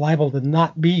discussed. They're liable to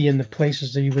not be in the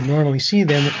places that you would normally see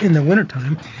them in the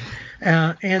wintertime.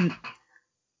 And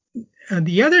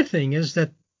the other thing is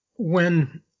that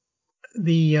when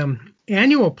the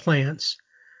annual plants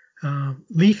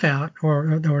leaf out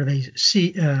or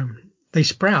they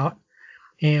sprout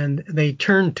and they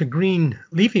turn to green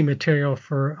leafy material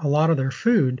for a lot of their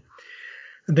food,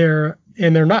 they're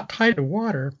not tied to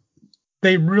water,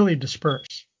 they really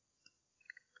disperse.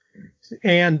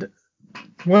 And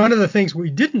one of the things we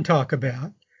didn't talk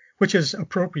about, which is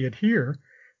appropriate here,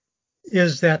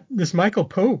 is that this Michael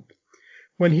Pope,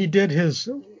 when he did his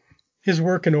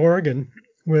work in Oregon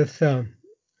with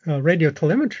radio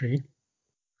telemetry,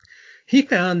 he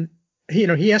found,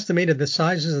 he estimated the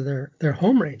sizes of their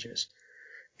home ranges,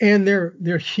 and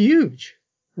they're huge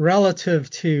relative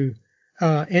to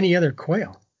any other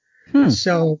quail. Hmm.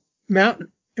 So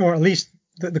mountain, or at least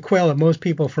the quail that most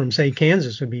people from say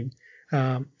Kansas would be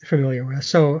familiar with.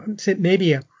 So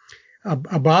maybe a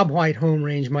bobwhite home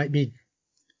range might be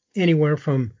anywhere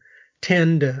from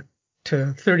 10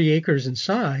 to 30 acres in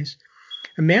size.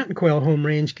 A mountain quail home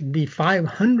range could be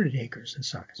 500 acres in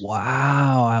size.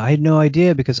 Wow, I had no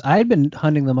idea because I'd been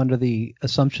hunting them under the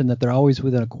assumption that they're always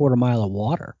within a quarter mile of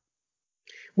water.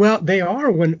 Well, they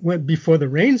are when before the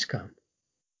rains come.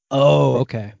 Oh,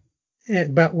 okay.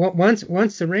 But once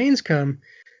the rains come,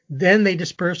 then they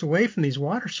disperse away from these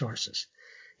water sources,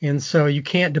 and so you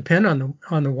can't depend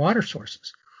on the water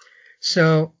sources.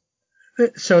 So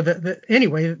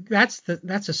anyway, that's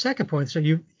the second point. So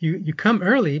you come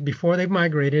early before they've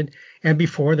migrated and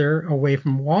before they're away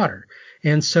from water,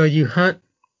 and so you hunt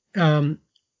um,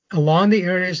 along the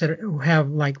areas that have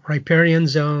like riparian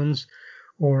zones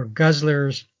or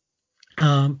guzzlers,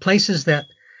 places that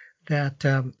that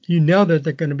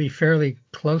they're going to be fairly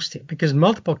close to, because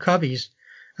multiple coveys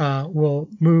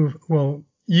will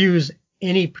use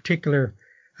any particular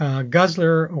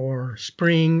guzzler or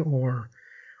spring or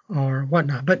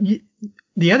whatnot. But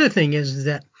the other thing is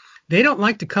that they don't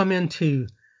like to come into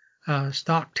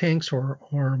stock tanks or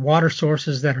water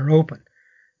sources that are open.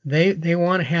 They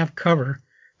want to have cover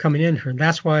coming in here.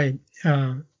 That's why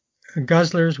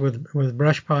guzzlers with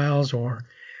brush piles or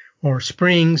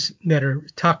springs that are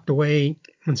tucked away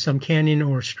in some canyon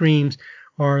or streams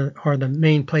are the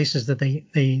main places that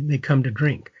they come to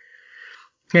drink.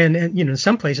 And you know,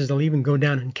 some places they'll even go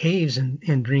down in caves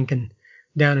and drink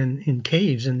down in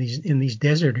caves in these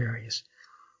desert areas.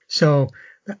 So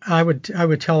I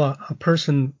would tell a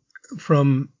person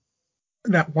from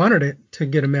that wanted it to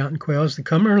get a mountain quail is to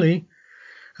come early,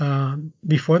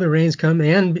 before the rains come,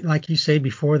 and like you say,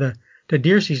 before the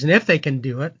deer season, if they can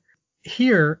do it.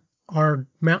 Here, our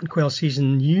mountain quail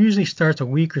season usually starts a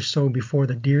week or so before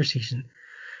the deer season.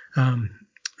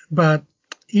 But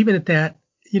even at that,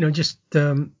 you know, just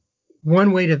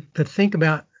one way to think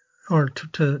about or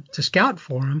to scout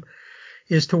for them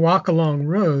is to walk along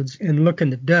roads and look in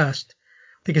the dust,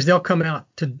 because they'll come out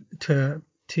to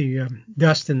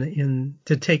dust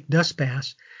to take dust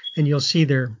baths, and you'll see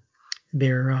their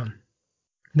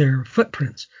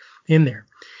footprints in there.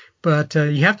 But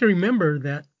you have to remember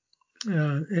that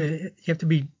you have to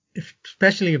be,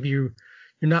 especially if you're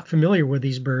not familiar with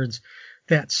these birds,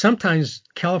 that sometimes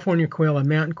California quail and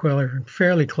mountain quail are in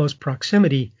fairly close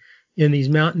proximity in these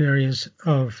mountain areas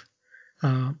of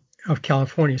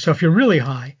California. So if you're really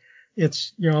high,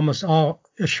 you're almost all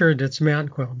assured it's mountain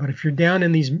quail. But if you're down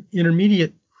in these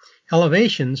intermediate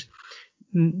elevations,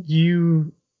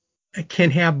 you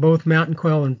can have both mountain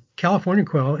quail and California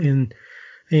quail in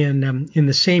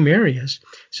the same areas.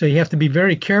 So you have to be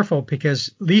very careful, because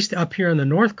at least up here on the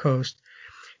North Coast,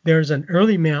 there's an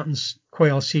early mountains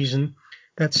quail season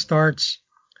that starts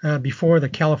before the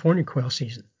California quail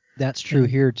season. That's true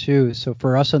here too. So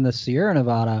for us in the Sierra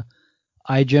Nevada,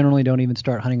 I generally don't even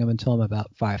start hunting them until I'm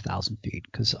about 5,000 feet,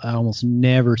 because I almost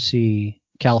never see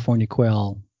California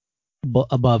quail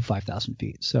above 5,000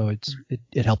 feet. So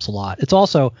it helps a lot. It's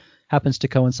also happens to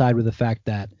coincide with the fact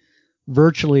that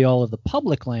virtually all of the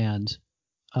public land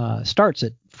starts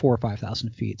at 4,000 or 5,000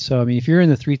 feet. So I mean, if you're in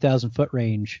the 3,000 foot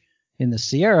range in the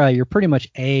Sierra, you're pretty much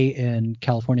A in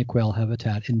California quail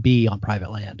habitat and B on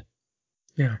private land.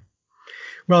 Yeah.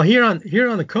 Well, here on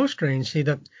the Coast Range, see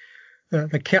that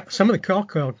some of the quail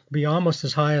can be almost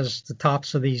as high as the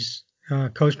tops of these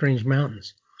Coast Range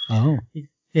mountains. Oh.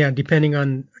 Yeah, depending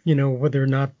on, you know, whether or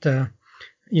not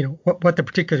what the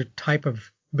particular type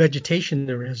of vegetation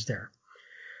there is there.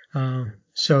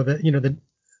 So that, you know,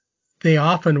 they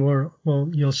often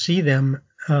you'll see them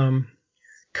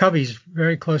coveys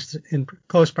very in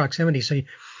close proximity. So you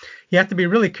have to be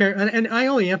really careful. And I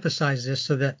only emphasize this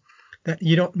so that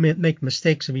you don't make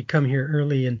mistakes if you come here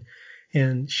early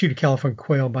and shoot a California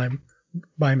quail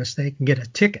by mistake and get a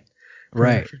ticket.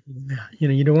 Right. You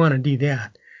know, you don't want to do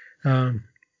that.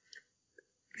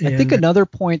 I think another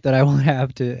point that I will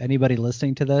have to anybody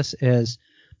listening to this is,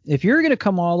 if you're going to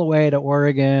come all the way to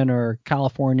Oregon or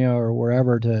California or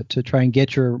wherever to try and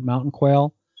get your mountain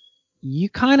quail, you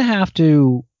kind of have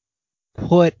to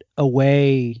put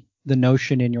away the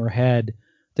notion in your head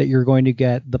that you're going to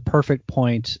get the perfect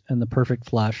point and the perfect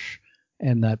flush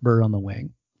and that bird on the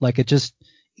wing. Like,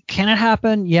 can it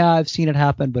happen? Yeah, I've seen it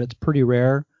happen, but it's pretty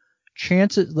rare.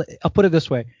 I'll put it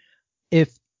this way.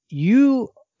 If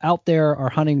you out there are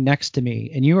hunting next to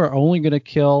me and you are only going to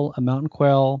kill a mountain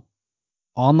quail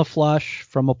on the flush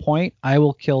from a point, I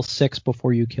will kill 6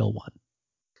 before you kill 1.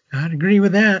 I'd agree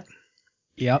with that.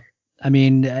 Yep. I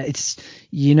mean, it's,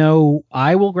 you know,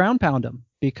 I will ground pound them,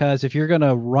 because if you're going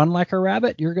to run like a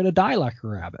rabbit, you're going to die like a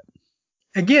rabbit.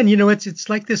 Again, you know, it's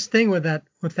like this thing with that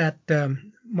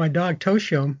my dog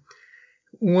Toshio,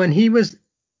 when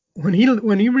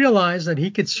he realized that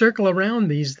he could circle around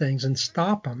these things and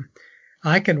stop them,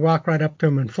 I could walk right up to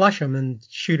him and flush him and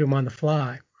shoot him on the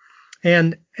fly.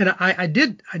 And I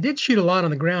did shoot a lot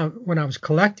on the ground when I was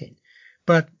collecting,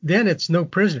 but then it's no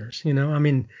prisoners, you know. I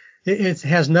mean, it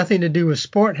has nothing to do with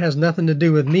sport, has nothing to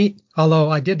do with meat.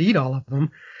 Although I did eat all of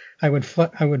them, I would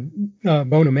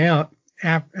bone them out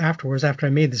afterwards, after I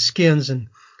made the skins and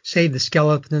saved the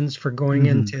skeletons for going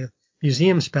into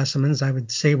museum specimens. I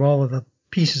would save all of the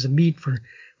pieces of meat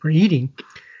for eating.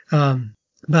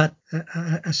 But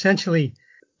essentially,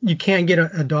 you can't get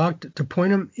a dog to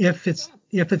point them if it's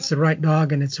the right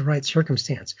dog and it's the right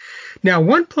circumstance. Now,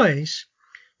 one place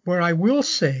where I will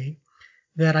say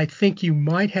that I think you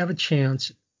might have a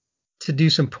chance to do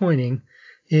some pointing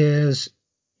is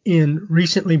in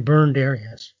recently burned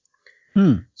areas.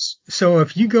 So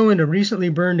if you go into recently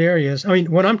burned areas, I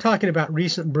mean, when I'm talking about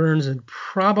recent burns, and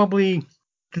probably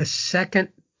the 2nd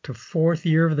to 4th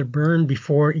year of the burn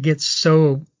before it gets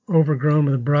so overgrown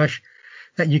with brush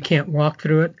that you can't walk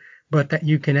through it, but that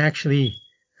you can actually,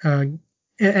 and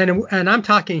I'm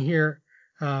talking here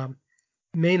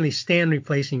mainly stand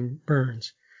replacing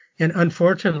burns. And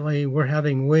unfortunately, we're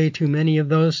having way too many of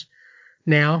those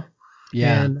now.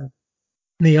 Yeah. And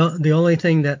the only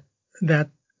thing that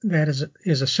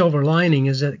is a silver lining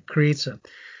is that it creates a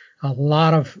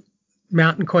lot of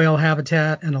mountain quail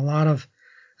habitat and a lot of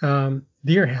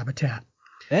deer habitat.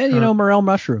 And, morel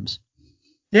mushrooms.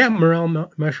 Yeah, morel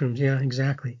mushrooms. Yeah,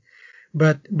 exactly.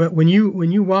 But when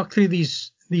you walk through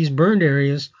these burned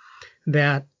areas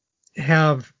that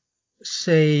have,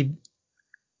 say,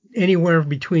 anywhere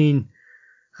between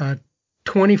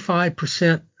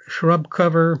 25% shrub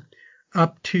cover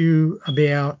up to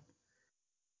about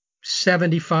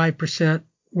 75%,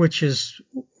 which is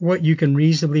what you can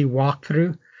reasonably walk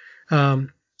through.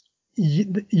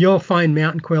 You'll find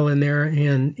mountain quail in there,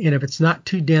 and if it's not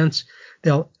too dense,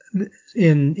 they'll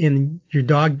in your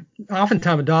dog.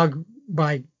 Oftentimes, a dog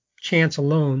by chance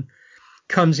alone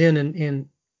comes in and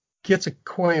gets a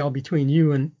quail between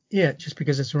you and it just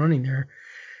because it's running there,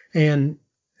 and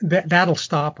that'll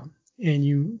stop them. And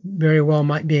you very well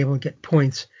might be able to get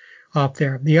points up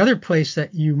there. The other place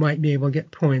that you might be able to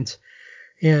get points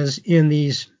is in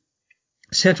these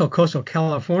central coastal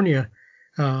California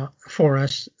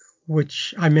forests,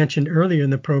 which I mentioned earlier in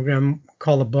the program,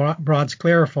 called the broad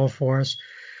sclerophyll forests,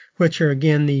 which are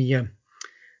again the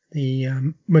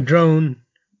madrone,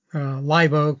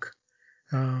 live oak,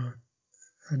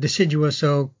 deciduous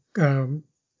oak,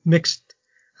 mixed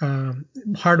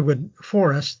hardwood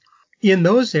forest. In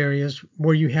those areas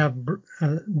where you have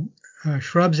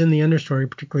shrubs in the understory,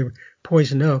 particularly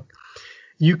poison oak,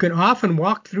 you can often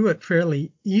walk through it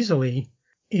fairly easily,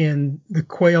 and the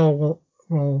quail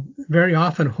will very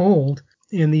often hold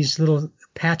in these little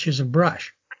patches of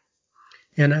brush.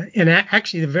 And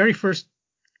actually, the very first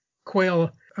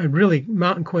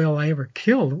mountain quail I ever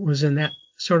killed was in that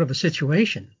sort of a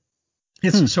situation.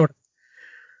 It's a sort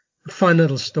of fun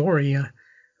little story.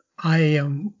 I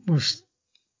was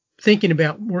thinking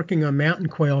about working on mountain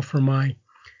quail for my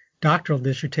doctoral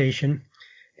dissertation,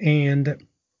 and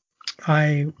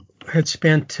I had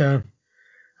spent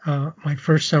my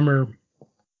first summer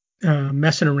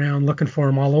messing around looking for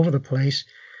them all over the place,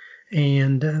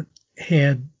 and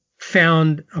had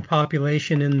found a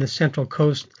population in the Central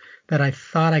Coast that I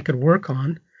thought I could work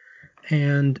on.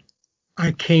 And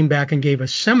I came back and gave a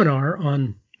seminar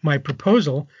on my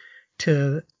proposal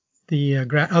to the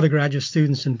other graduate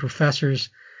students and professors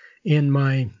in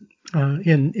my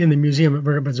in the Museum of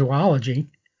Urban Zoology.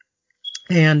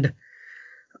 And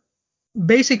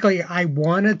basically, I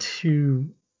wanted to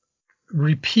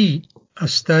repeat a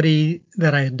study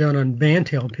that I had done on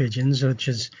band-tailed pigeons, which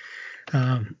is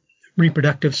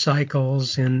reproductive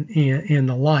cycles and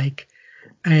the like.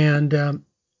 And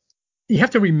you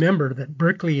have to remember that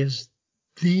Berkeley is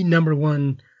the number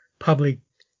one public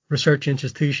research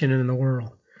institution in the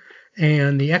world.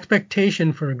 And the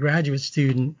expectation for a graduate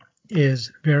student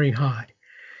is very high.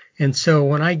 And so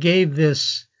when I gave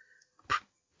this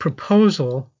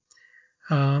proposal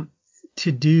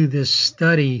to do this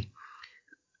study,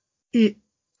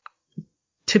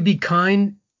 to be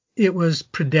kind, it was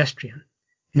pedestrian.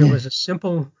 It was a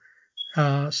simple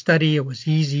study. It was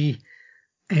easy.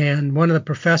 And one of the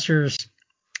professors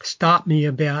stopped me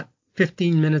about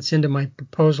 15 minutes into my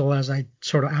proposal as I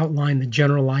sort of outlined the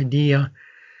general idea.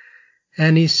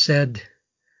 And he said,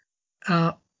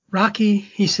 Rocky,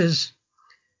 he says,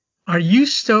 are you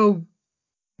so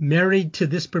married to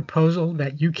this proposal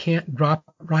that you can't drop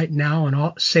right now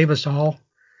and save us all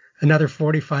another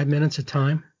 45 minutes of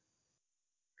time?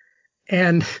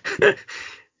 And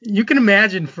you can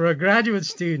imagine for a graduate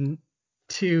student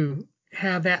to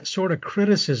have that sort of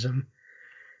criticism,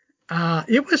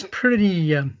 it was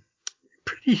pretty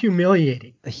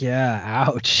humiliating. Yeah,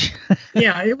 ouch.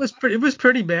 Yeah, it was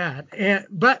pretty bad.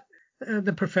 But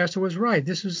the professor was right.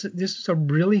 This is a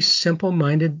really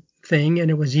simple-minded thing,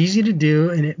 and it was easy to do,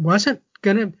 and it wasn't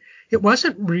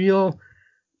real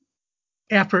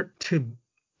effort to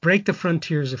break the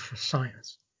frontiers of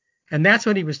science. And that's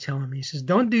what he was telling me. He says,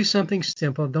 don't do something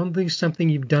simple. Don't do something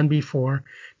you've done before.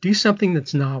 Do something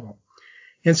that's novel.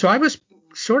 And so I was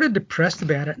sort of depressed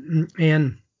about it.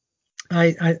 And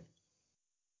I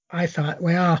thought,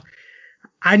 well,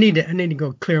 I need to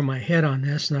go clear my head on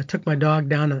this. And I took my dog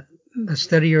down to the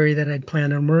study area that I'd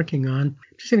planned on working on.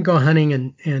 Just going to go hunting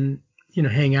and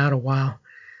hang out a while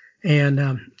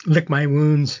and lick my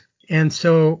wounds. And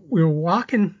so we were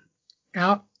walking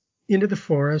out into the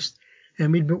forest,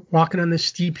 and we'd be walking on this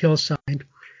steep hillside,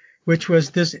 which was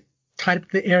this type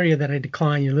of the area that I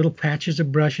declined, little patches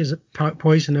of brushes,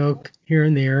 poison oak here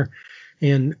and there,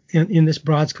 and in this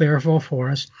broad sclerophyll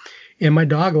forest. And my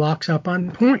dog locks up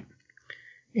on point.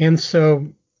 And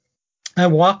so I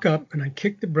walk up and I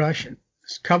kick the brush, and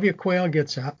this covey of quail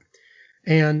gets up,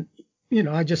 And,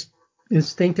 I just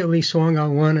instinctively swung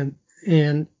on one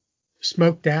and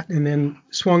smoked that, and then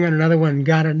swung on another one and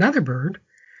got another bird.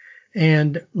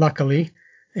 And luckily,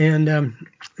 and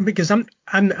because I'm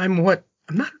not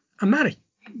a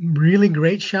really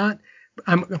great shot.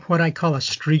 I'm what I call a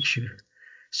streak shooter.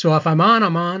 So if I'm on,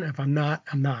 I'm on. If I'm not,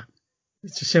 I'm not.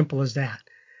 It's as simple as that.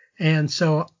 And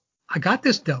so I got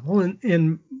this double,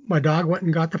 and my dog went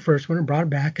and got the first one and brought it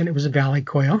back, and it was a valley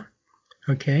quail.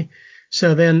 Okay.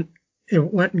 So then it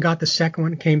went and got the second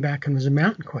one and came back and was a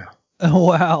mountain quail. Oh,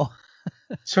 wow.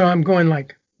 So I'm going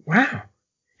like, wow.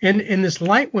 And this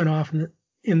light went off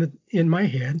in my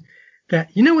head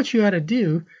that, what you ought to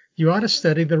do? You ought to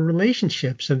study the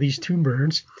relationships of these two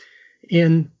birds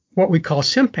in what we call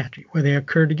sympatry, where they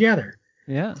occur together.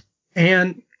 Yeah.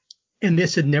 And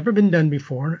this had never been done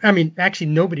before. I mean, actually,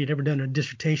 nobody had ever done a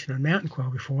dissertation on mountain quail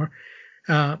before.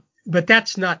 But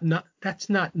that's not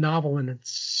novel in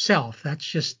itself. That's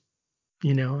just,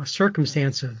 a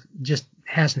circumstance of just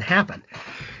hasn't happened.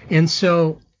 And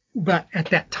so, but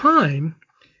at that time,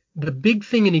 the big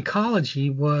thing in ecology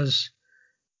was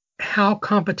how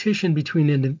competition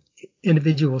between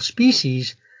individual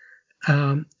species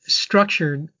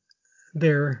structured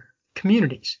their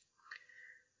communities.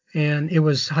 And it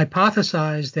was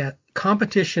hypothesized that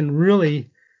competition really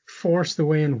forced the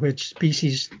way in which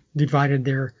species divided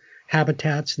their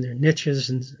habitats and their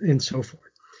niches and so forth.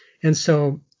 And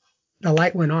so the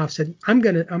light went off, said, I'm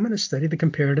going to study the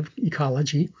comparative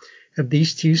ecology of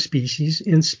these two species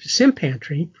in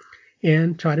sympatry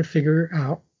and try to figure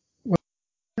out what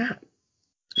that.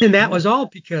 And that was all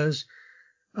because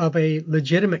of a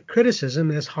legitimate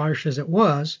criticism, as harsh as it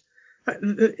was.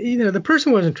 The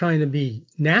person wasn't trying to be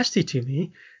nasty to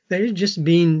me. They were just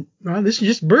being, well, this is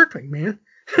just Berkeley, man.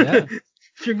 Yeah.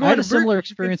 If you're going I had to a similar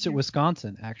Berkeley, experience at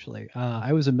Wisconsin, actually.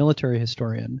 I was a military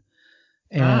historian,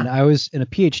 and I was in a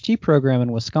PhD program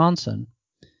in Wisconsin.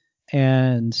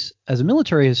 And as a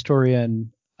military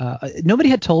historian, nobody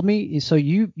had told me. So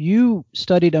you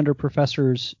studied under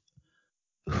professors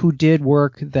who did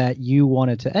work that you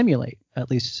wanted to emulate, at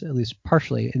least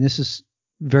partially. And this is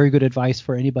very good advice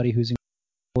for anybody who's in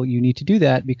school. You need to do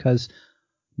that because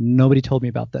nobody told me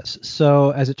about this.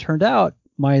 So as it turned out,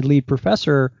 my lead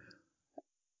professor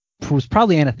was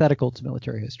probably antithetical to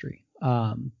military history.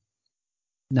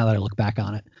 Now that I look back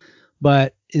on it.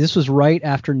 But this was right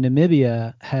after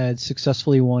Namibia had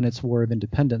successfully won its War of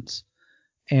Independence.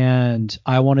 And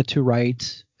I wanted to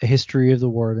write a history of the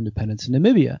War of Independence in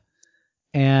Namibia.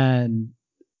 And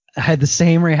I had the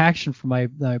same reaction from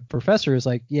my professor. Is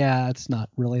like, yeah, it's not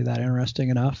really that interesting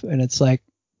enough. And it's like,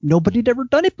 nobody had ever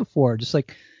done it before. Just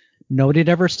like nobody had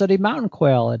ever studied mountain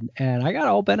quail. And I got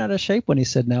all bent out of shape when he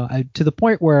said no, to the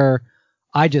point where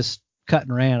I just cut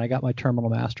and ran. I got my terminal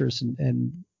master's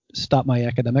and stopped my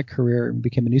academic career and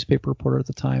became a newspaper reporter at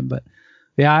the time. But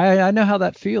yeah, I know how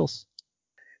that feels.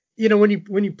 When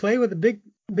you play with the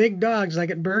big dogs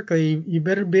like at Berkeley, you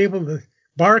better be able to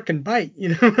bark and bite,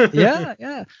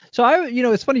 Yeah. So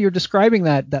it's funny you're describing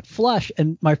that flush,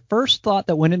 and my first thought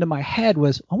that went into my head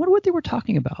was, I wonder what they were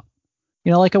talking about.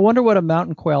 Like I wonder what a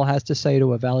mountain quail has to say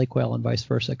to a valley quail and vice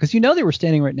versa, because they were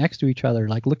standing right next to each other,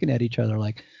 like looking at each other,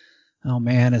 like, oh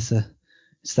man, it's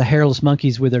the hairless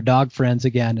monkeys with their dog friends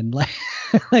again, and like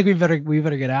we better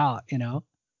get out,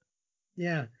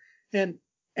 Yeah, and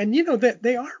that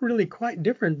they are really quite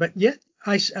different, but yet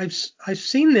I've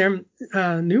seen them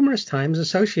numerous times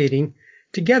associating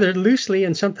together loosely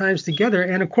and sometimes together,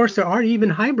 and of course there are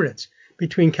even hybrids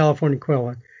between California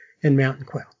quail and mountain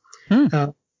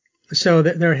quail. So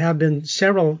there have been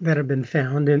several that have been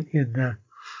found in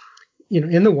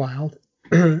the wild.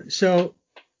 So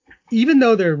even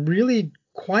though they're really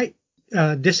quite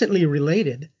distantly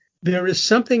related, there is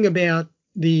something about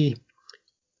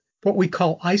what we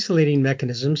call isolating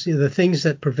mechanisms, the things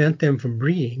that prevent them from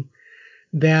breeding,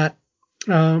 that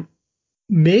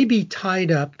may be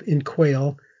tied up in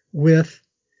quail with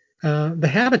the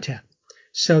habitat.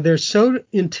 So they're so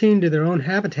in tune to their own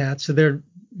habitat, so they're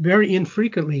very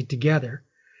infrequently together,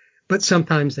 but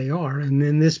sometimes they are. And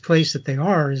in this place that they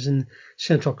are is in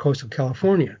central coastal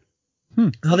California.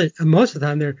 Most of the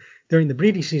time they're during the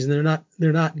breeding season,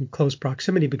 they're not in close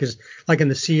proximity, because like in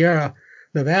the Sierra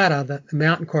Nevada, the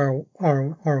mountain quail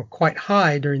are quite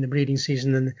high during the breeding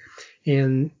season,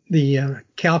 and the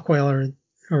cal quail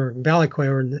or valley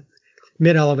quail are in the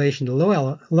mid elevation to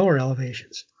lower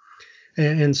elevations.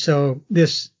 And so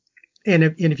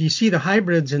if you see the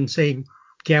hybrids in, say,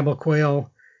 gambel quail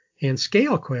and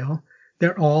scale quail,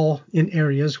 they're all in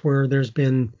areas where there's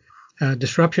been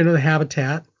disruption of the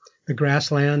habitat, the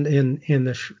grassland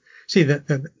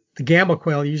the gambel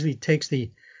quail usually takes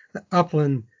the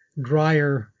upland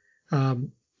drier,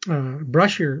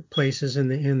 brushier places in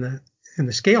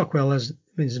the scale quail is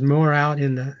more out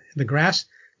in the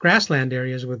grassland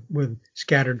areas with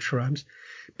scattered shrubs.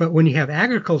 But when you have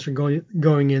agriculture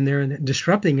going in there and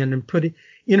disrupting and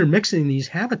intermixing these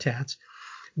habitats,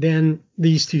 then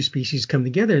these two species come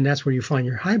together, and that's where you find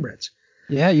your hybrids.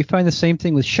 Yeah, you find the same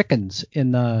thing with chickens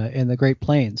in the Great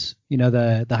Plains. You know,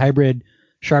 the hybrid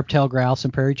sharp-tailed grouse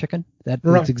and prairie chicken.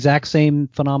 That's exact same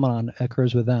phenomenon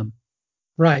occurs with them.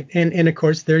 Right, and of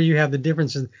course there you have the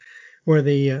differences where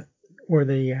the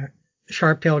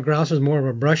sharp-tailed grouse is more of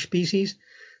a brush species,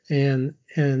 and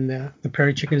the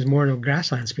prairie chicken is more of a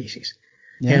grassland species.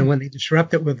 Yeah. And when they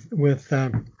disrupt it with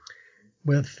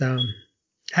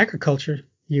agriculture,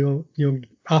 you'll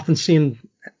often see them.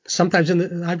 Sometimes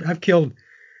I've killed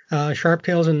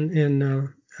sharp-tails and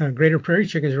greater prairie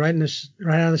chickens right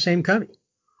out of the same covey.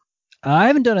 I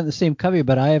haven't done it in the same covey,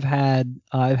 but I've had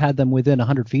them within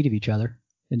 100 feet of each other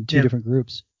in two different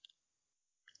groups.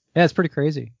 Yeah, it's pretty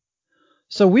crazy.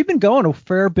 So we've been going a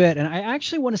fair bit, and I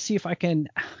actually want to see if I can,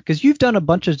 because you've done a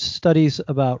bunch of studies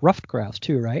about ruffed grouse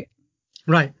too, right?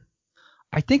 Right.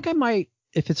 I think I might,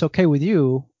 if it's okay with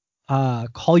you,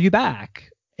 call you back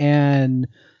and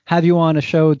have you on a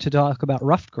show to talk about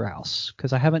ruffed grouse,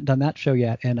 because I haven't done that show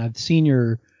yet, and I've seen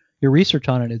your research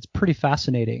on it. It's pretty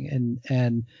fascinating,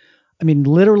 and I mean,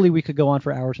 literally we could go on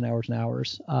for hours and hours and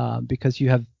hours, because you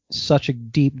have such a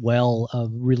deep well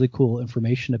of really cool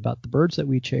information about the birds that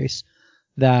we chase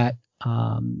that,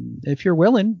 if you're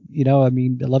willing, I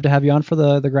mean, I'd love to have you on for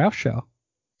the grouse show.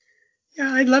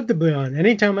 Yeah, I'd love to be on.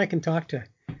 Anytime I can talk to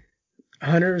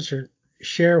hunters or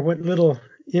share what little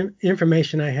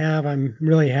information I have, I'm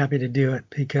really happy to do it,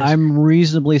 because I'm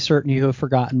reasonably certain you have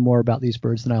forgotten more about these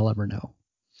birds than I'll ever know.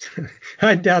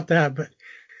 I doubt that, but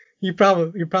you're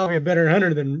probably a better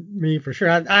hunter than me for sure.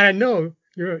 I know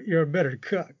you're a better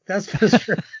cook. That's for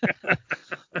sure.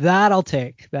 That I'll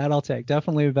take.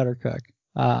 Definitely a better cook.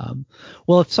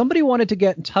 Well, if somebody wanted to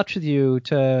get in touch with you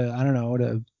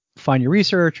to find your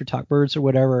research or talk birds or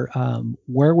whatever,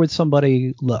 where would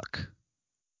somebody look?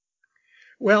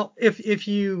 Well, if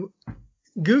you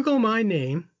Google my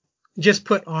name, just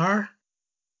put R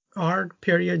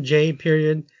period J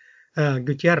period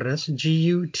Gutierrez, Gutierrez,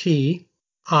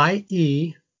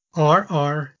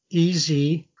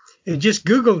 and just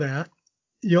Google that.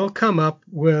 You'll come up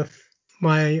with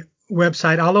my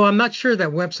website, although I'm not sure that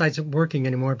website's working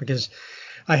anymore because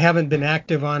I haven't been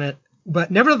active on it.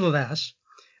 But nevertheless,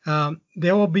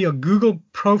 there will be a Google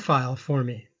profile for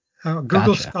me, a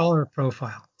Google Scholar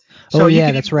profile. So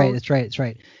that's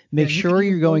right. Make sure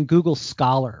you're going Google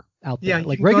Scholar out there.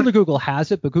 Like regular Google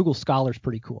has it, but Google Scholar's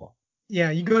pretty cool.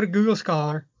 Yeah, you go to Google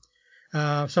Scholar.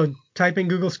 So type in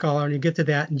Google Scholar and you get to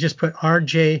that and just put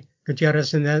RJ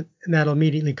Gutierrez, and that'll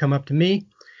immediately come up to me.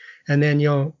 And then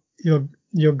you'll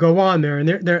go on there, and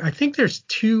there I think there's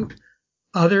two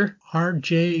other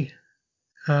RJ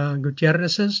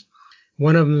Gutierrez's.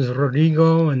 One of them is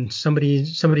Rodrigo and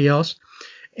somebody else.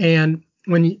 And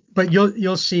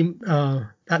you'll see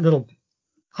that little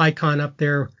icon up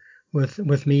there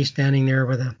with me standing there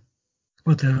with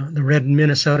the red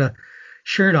Minnesota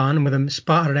shirt on with a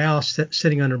spotted owl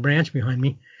sitting on a branch behind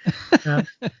me.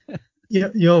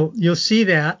 You'll see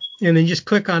that, and then just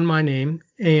click on my name,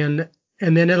 and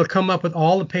then it'll come up with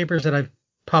all the papers that I've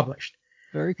published.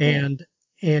 Very cool.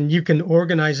 And you can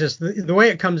organize this. The way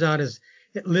it comes out is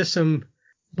it lists them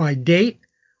by date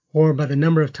or by the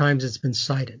number of times it's been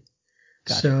cited.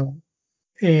 Gotcha. So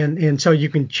and so you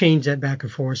can change that back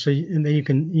and forth. And then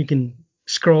you can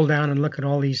scroll down and look at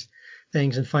all these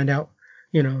things and find out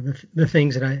the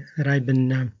things that I've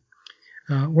been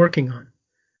working on.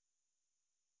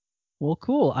 Well,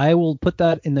 cool. I will put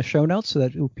that in the show notes so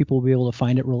that people will be able to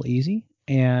find it real easy.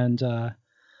 And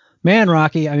man,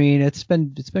 Rocky, I mean, it's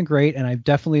been great, and I'm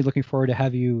definitely looking forward to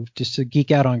have you just to geek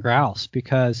out on grouse,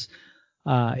 because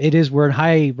we're in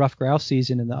high rough grouse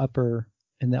season in the upper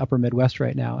Midwest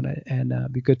right now, and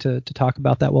it'd be good to talk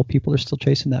about that while people are still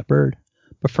chasing that bird.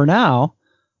 But for now,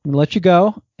 I'm gonna let you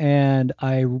go, and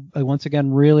I once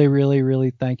again really, really, really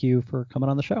thank you for coming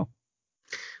on the show.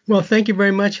 Well, thank you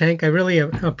very much, Hank. I really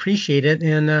appreciate it,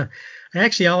 and I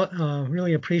actually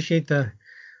really appreciate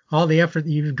all the effort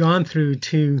that you've gone through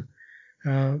to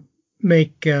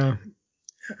make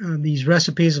these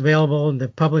recipes available and to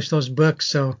publish those books,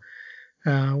 so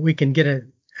we can get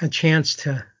a chance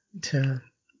to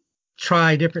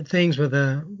try different things with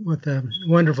the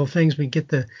wonderful things we get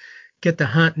to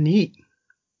hunt and eat.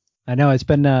 I know it's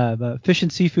been Fish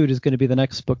and Seafood is going to be the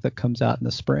next book that comes out in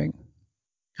the spring.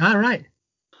 All right.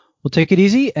 Well, take it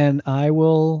easy, and I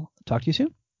will talk to you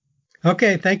soon.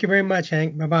 Okay. Thank you very much,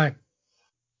 Hank. Bye-bye.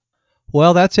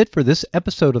 Well, that's it for this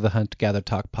episode of the Hunt, Gather,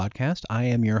 Talk podcast. I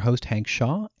am your host, Hank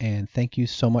Shaw, and thank you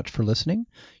so much for listening.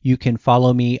 You can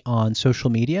follow me on social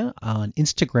media. On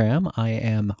Instagram, I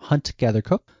am Hunt, Gather,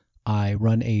 Cook. I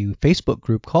run a Facebook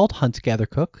group called Hunt, Gather,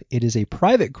 Cook. It is a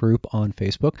private group on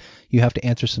Facebook. You have to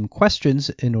answer some questions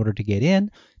in order to get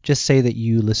in. Just say that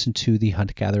you listen to the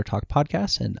Hunt, Gather, Talk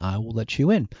podcast, and I will let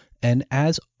you in. And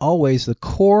as always, the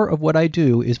core of what I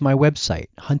do is my website,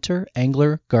 Hunter,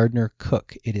 Angler, Gardener,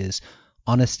 Cook. It is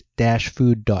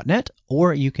honest-food.net,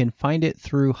 or you can find it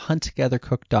through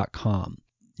huntgathercook.com.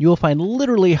 You will find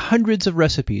literally hundreds of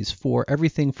recipes for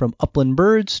everything from upland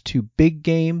birds to big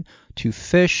game to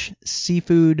fish,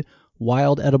 seafood,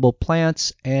 wild edible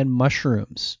plants, and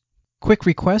mushrooms. Quick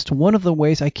request, one of the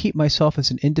ways I keep myself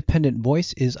as an independent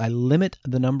voice is I limit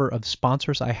the number of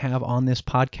sponsors I have on this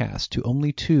podcast to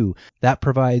only 2. That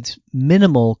provides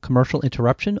minimal commercial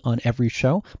interruption on every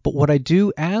show. But what I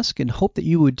do ask and hope that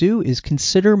you would do is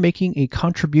consider making a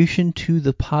contribution to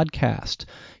the podcast.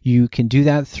 You can do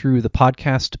that through the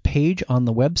podcast page on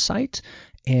the website.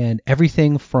 And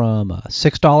everything from a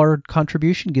 $6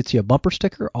 contribution gets you a bumper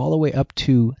sticker all the way up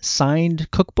to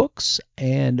signed cookbooks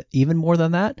and even more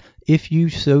than that if you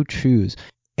so choose.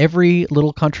 Every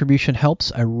little contribution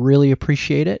helps. I really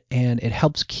appreciate it, and it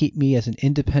helps keep me as an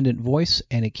independent voice,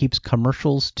 and it keeps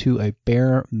commercials to a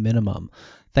bare minimum.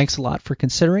 Thanks a lot for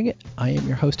considering it. I am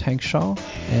your host, Hank Shaw,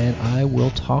 and I will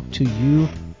talk to you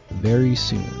very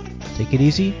soon. Take it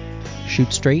easy,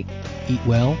 shoot straight, eat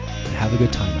well, and have a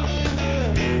good time out there.